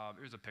Barnes,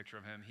 here's a picture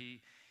of him.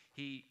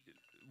 He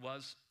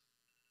was,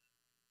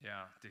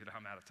 yeah, dude,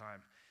 I'm out of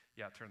time.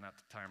 Yeah, turn that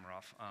timer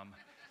off.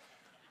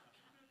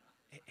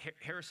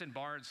 Harrison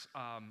Barnes,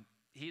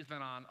 he's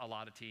been on a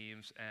lot of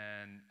teams,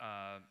 and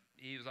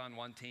he was on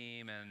one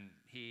team, and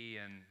he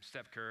and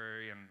Steph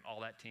Curry and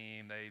all that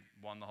team, they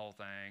won the whole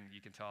thing.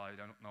 You can tell I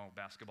don't know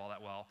basketball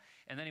that well.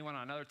 And then he went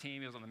on another team.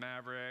 He was on the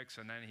Mavericks,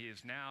 and then he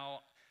is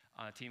now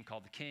on a team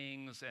called the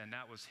Kings, and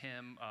that was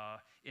him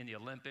in the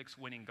Olympics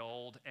winning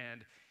gold.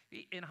 And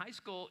in high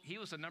school, he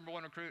was the number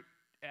 1 recruit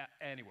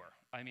anywhere.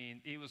 I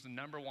mean, he was the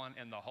number 1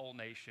 in the whole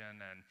nation,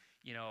 and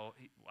you know,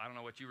 I don't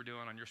know what you were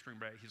doing on your spring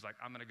break. He's like,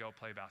 I'm going to go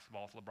play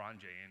basketball with LeBron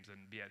James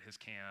and be at his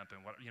camp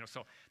and what, you know.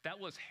 So that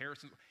was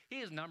Harrison.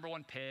 He is number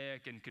 1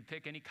 pick and could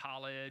pick any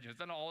college and has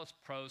done all this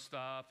pro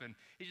stuff, and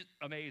he's just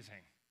amazing.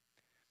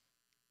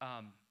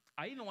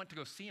 I even went to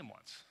go see him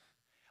once.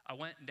 I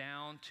went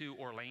down to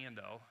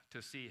Orlando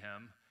to see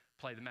him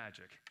play the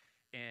Magic,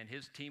 and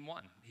his team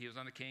won. He was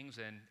on the Kings,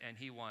 and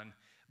he won.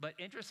 But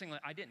interestingly,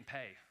 I didn't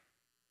pay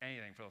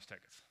anything for those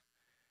tickets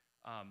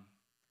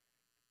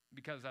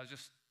because I was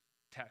just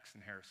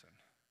texting Harrison.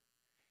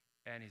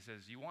 And he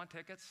says, you want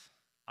tickets?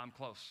 I'm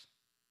close.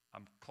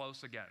 I'm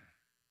close again.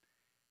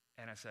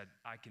 And I said,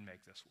 I can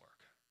make this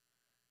work.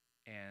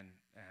 And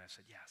I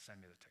said, yeah, send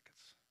me the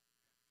tickets.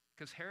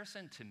 Because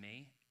Harrison, to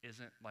me,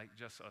 isn't like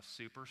just a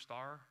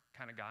superstar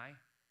kind of guy.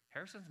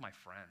 Harrison's my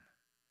friend.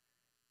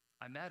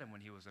 I met him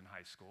when he was in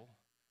high school.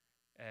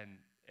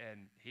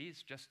 And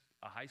he's just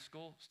a high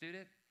school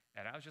student,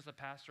 and I was just a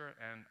pastor,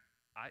 and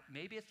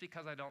maybe it's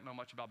because I don't know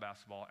much about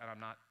basketball and I'm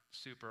not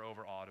super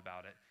overawed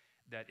about it,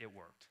 that it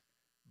worked.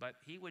 But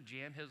he would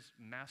jam his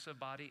massive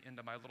body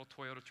into my little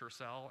Toyota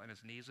Tercel, and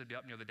his knees would be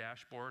up near the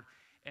dashboard,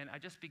 and I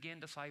just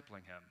began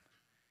discipling him.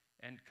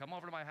 And come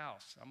over to my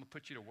house. I'm going to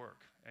put you to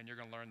work, and you're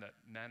going to learn that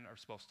men are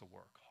supposed to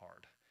work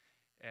hard.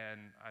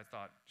 And I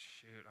thought,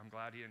 shoot, I'm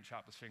glad he didn't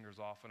chop his fingers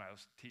off when I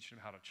was teaching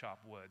him how to chop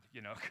wood,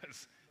 you know,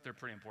 because they're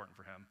pretty important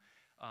for him.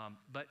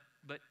 But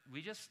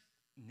we just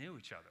knew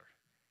each other.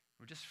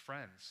 We're just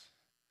friends.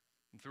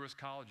 And through his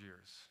college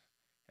years,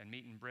 and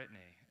meeting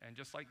Brittany, and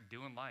just like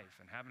doing life,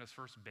 and having his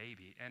first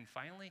baby. And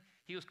finally,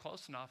 he was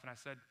close enough, and I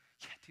said,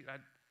 yeah, dude,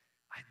 I'd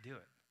do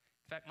it.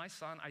 In fact, my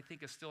son, I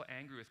think, is still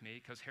angry with me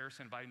because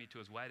Harrison invited me to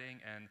his wedding,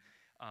 and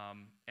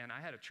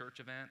I had a church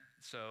event,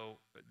 so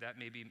that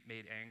maybe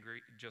made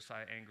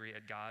Josiah angry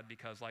at God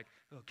because, like,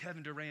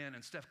 Kevin Durant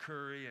and Steph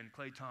Curry and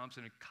Klay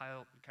Thompson and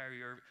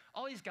Kyrie Irving,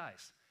 all these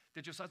guys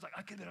that Josiah's like,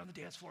 I could have been on the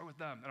dance floor with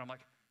them. And I'm like,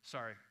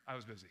 sorry, I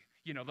was busy.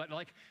 You know, but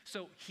like,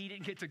 so he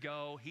didn't get to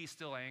go. He's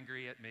still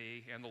angry at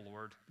me and the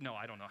Lord. No,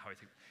 I don't know how he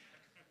thinks.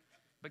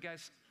 But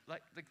guys,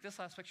 like this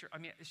last picture, I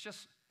mean, it's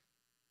just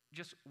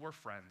we're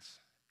friends.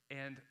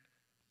 And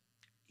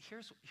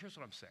here's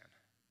what I'm saying.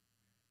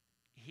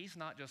 he's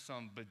not just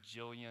some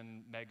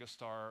bajillion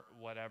megastar,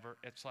 whatever.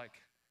 It's like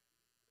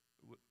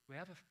we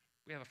have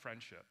a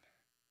friendship.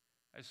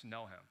 I just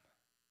know him.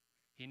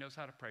 He knows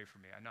how to pray for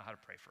me. I know how to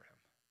pray for him.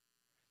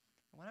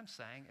 And what I'm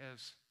saying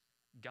is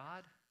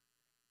God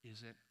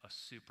isn't a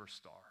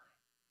superstar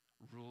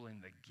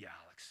ruling the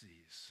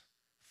galaxies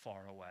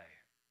far away.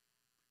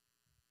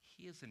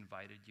 He has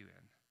invited you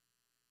in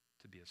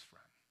to be his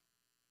friend,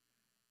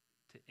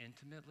 to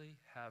intimately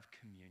have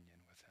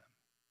communion with him,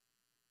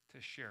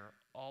 to share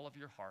all of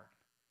your heart,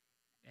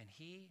 and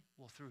he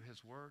will, through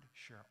his word,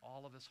 share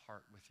all of his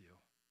heart with you.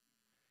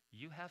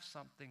 You have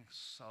something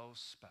so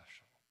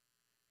special.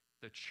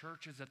 The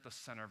church is at the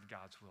center of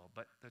God's will,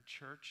 but the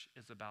church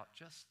is about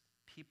just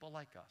people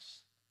like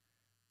us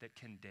that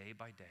can day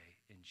by day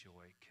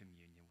enjoy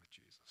communion with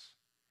Jesus.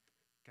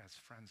 Guys,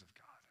 friends of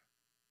God.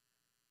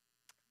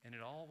 And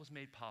it all was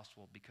made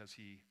possible because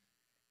he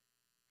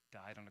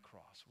died on a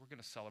cross. We're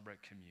going to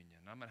celebrate communion.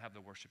 I'm going to have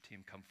the worship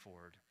team come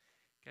forward.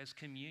 Guys,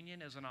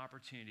 communion is an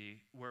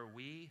opportunity where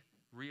we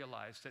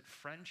realize that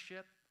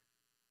friendship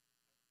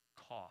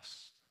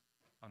costs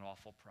an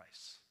awful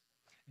price.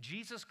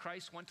 Jesus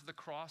Christ went to the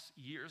cross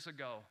years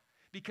ago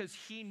because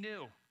he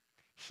knew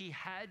he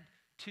had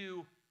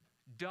to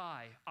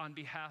die on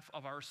behalf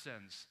of our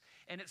sins.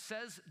 And it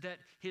says that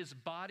his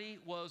body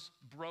was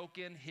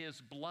broken,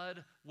 his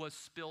blood was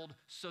spilled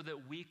so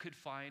that we could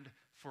find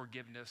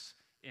forgiveness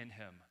in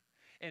him.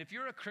 And if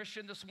you're a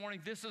Christian this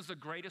morning, this is the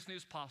greatest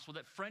news possible,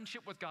 that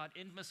friendship with God,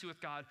 intimacy with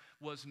God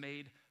was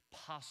made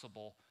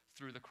possible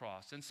through the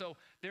cross. And so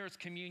there's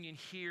communion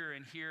here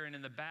and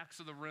in the backs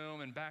of the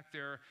room and back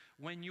there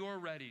when you're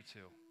ready to.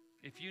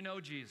 If you know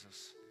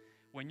Jesus,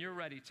 when you're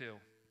ready to,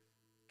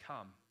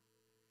 come.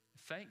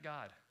 Thank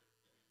God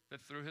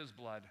that through his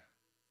blood,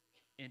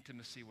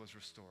 intimacy was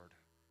restored,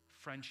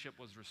 friendship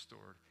was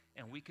restored,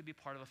 and we could be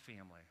part of a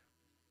family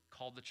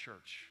called the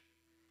church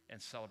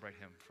and celebrate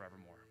him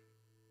forevermore.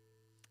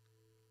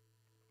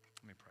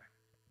 Let me pray.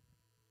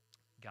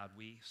 God,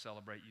 we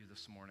celebrate you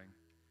this morning.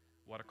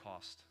 What a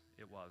cost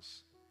it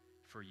was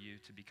for you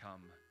to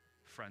become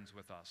friends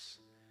with us.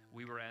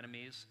 We were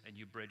enemies and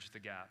you bridged the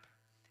gap.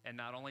 And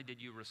not only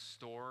did you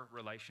restore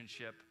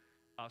relationship,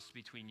 us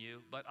between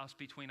you, but us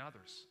between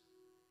others.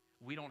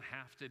 We don't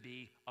have to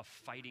be a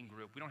fighting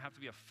group. We don't have to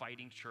be a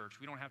fighting church.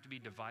 We don't have to be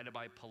divided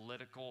by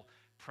political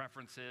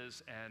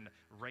preferences and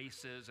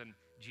races. And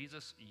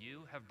Jesus,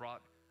 you have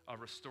brought a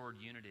restored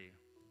unity.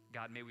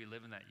 God, may we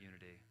live in that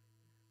unity.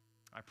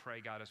 I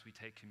pray, God, as we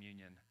take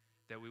communion,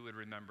 that we would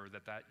remember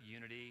that that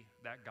unity,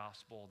 that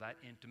gospel, that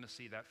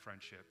intimacy, that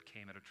friendship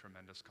came at a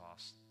tremendous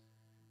cost.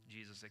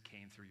 Jesus, it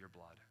came through your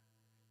blood.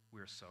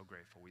 We are so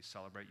grateful. We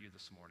celebrate you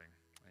this morning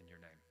in your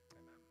name.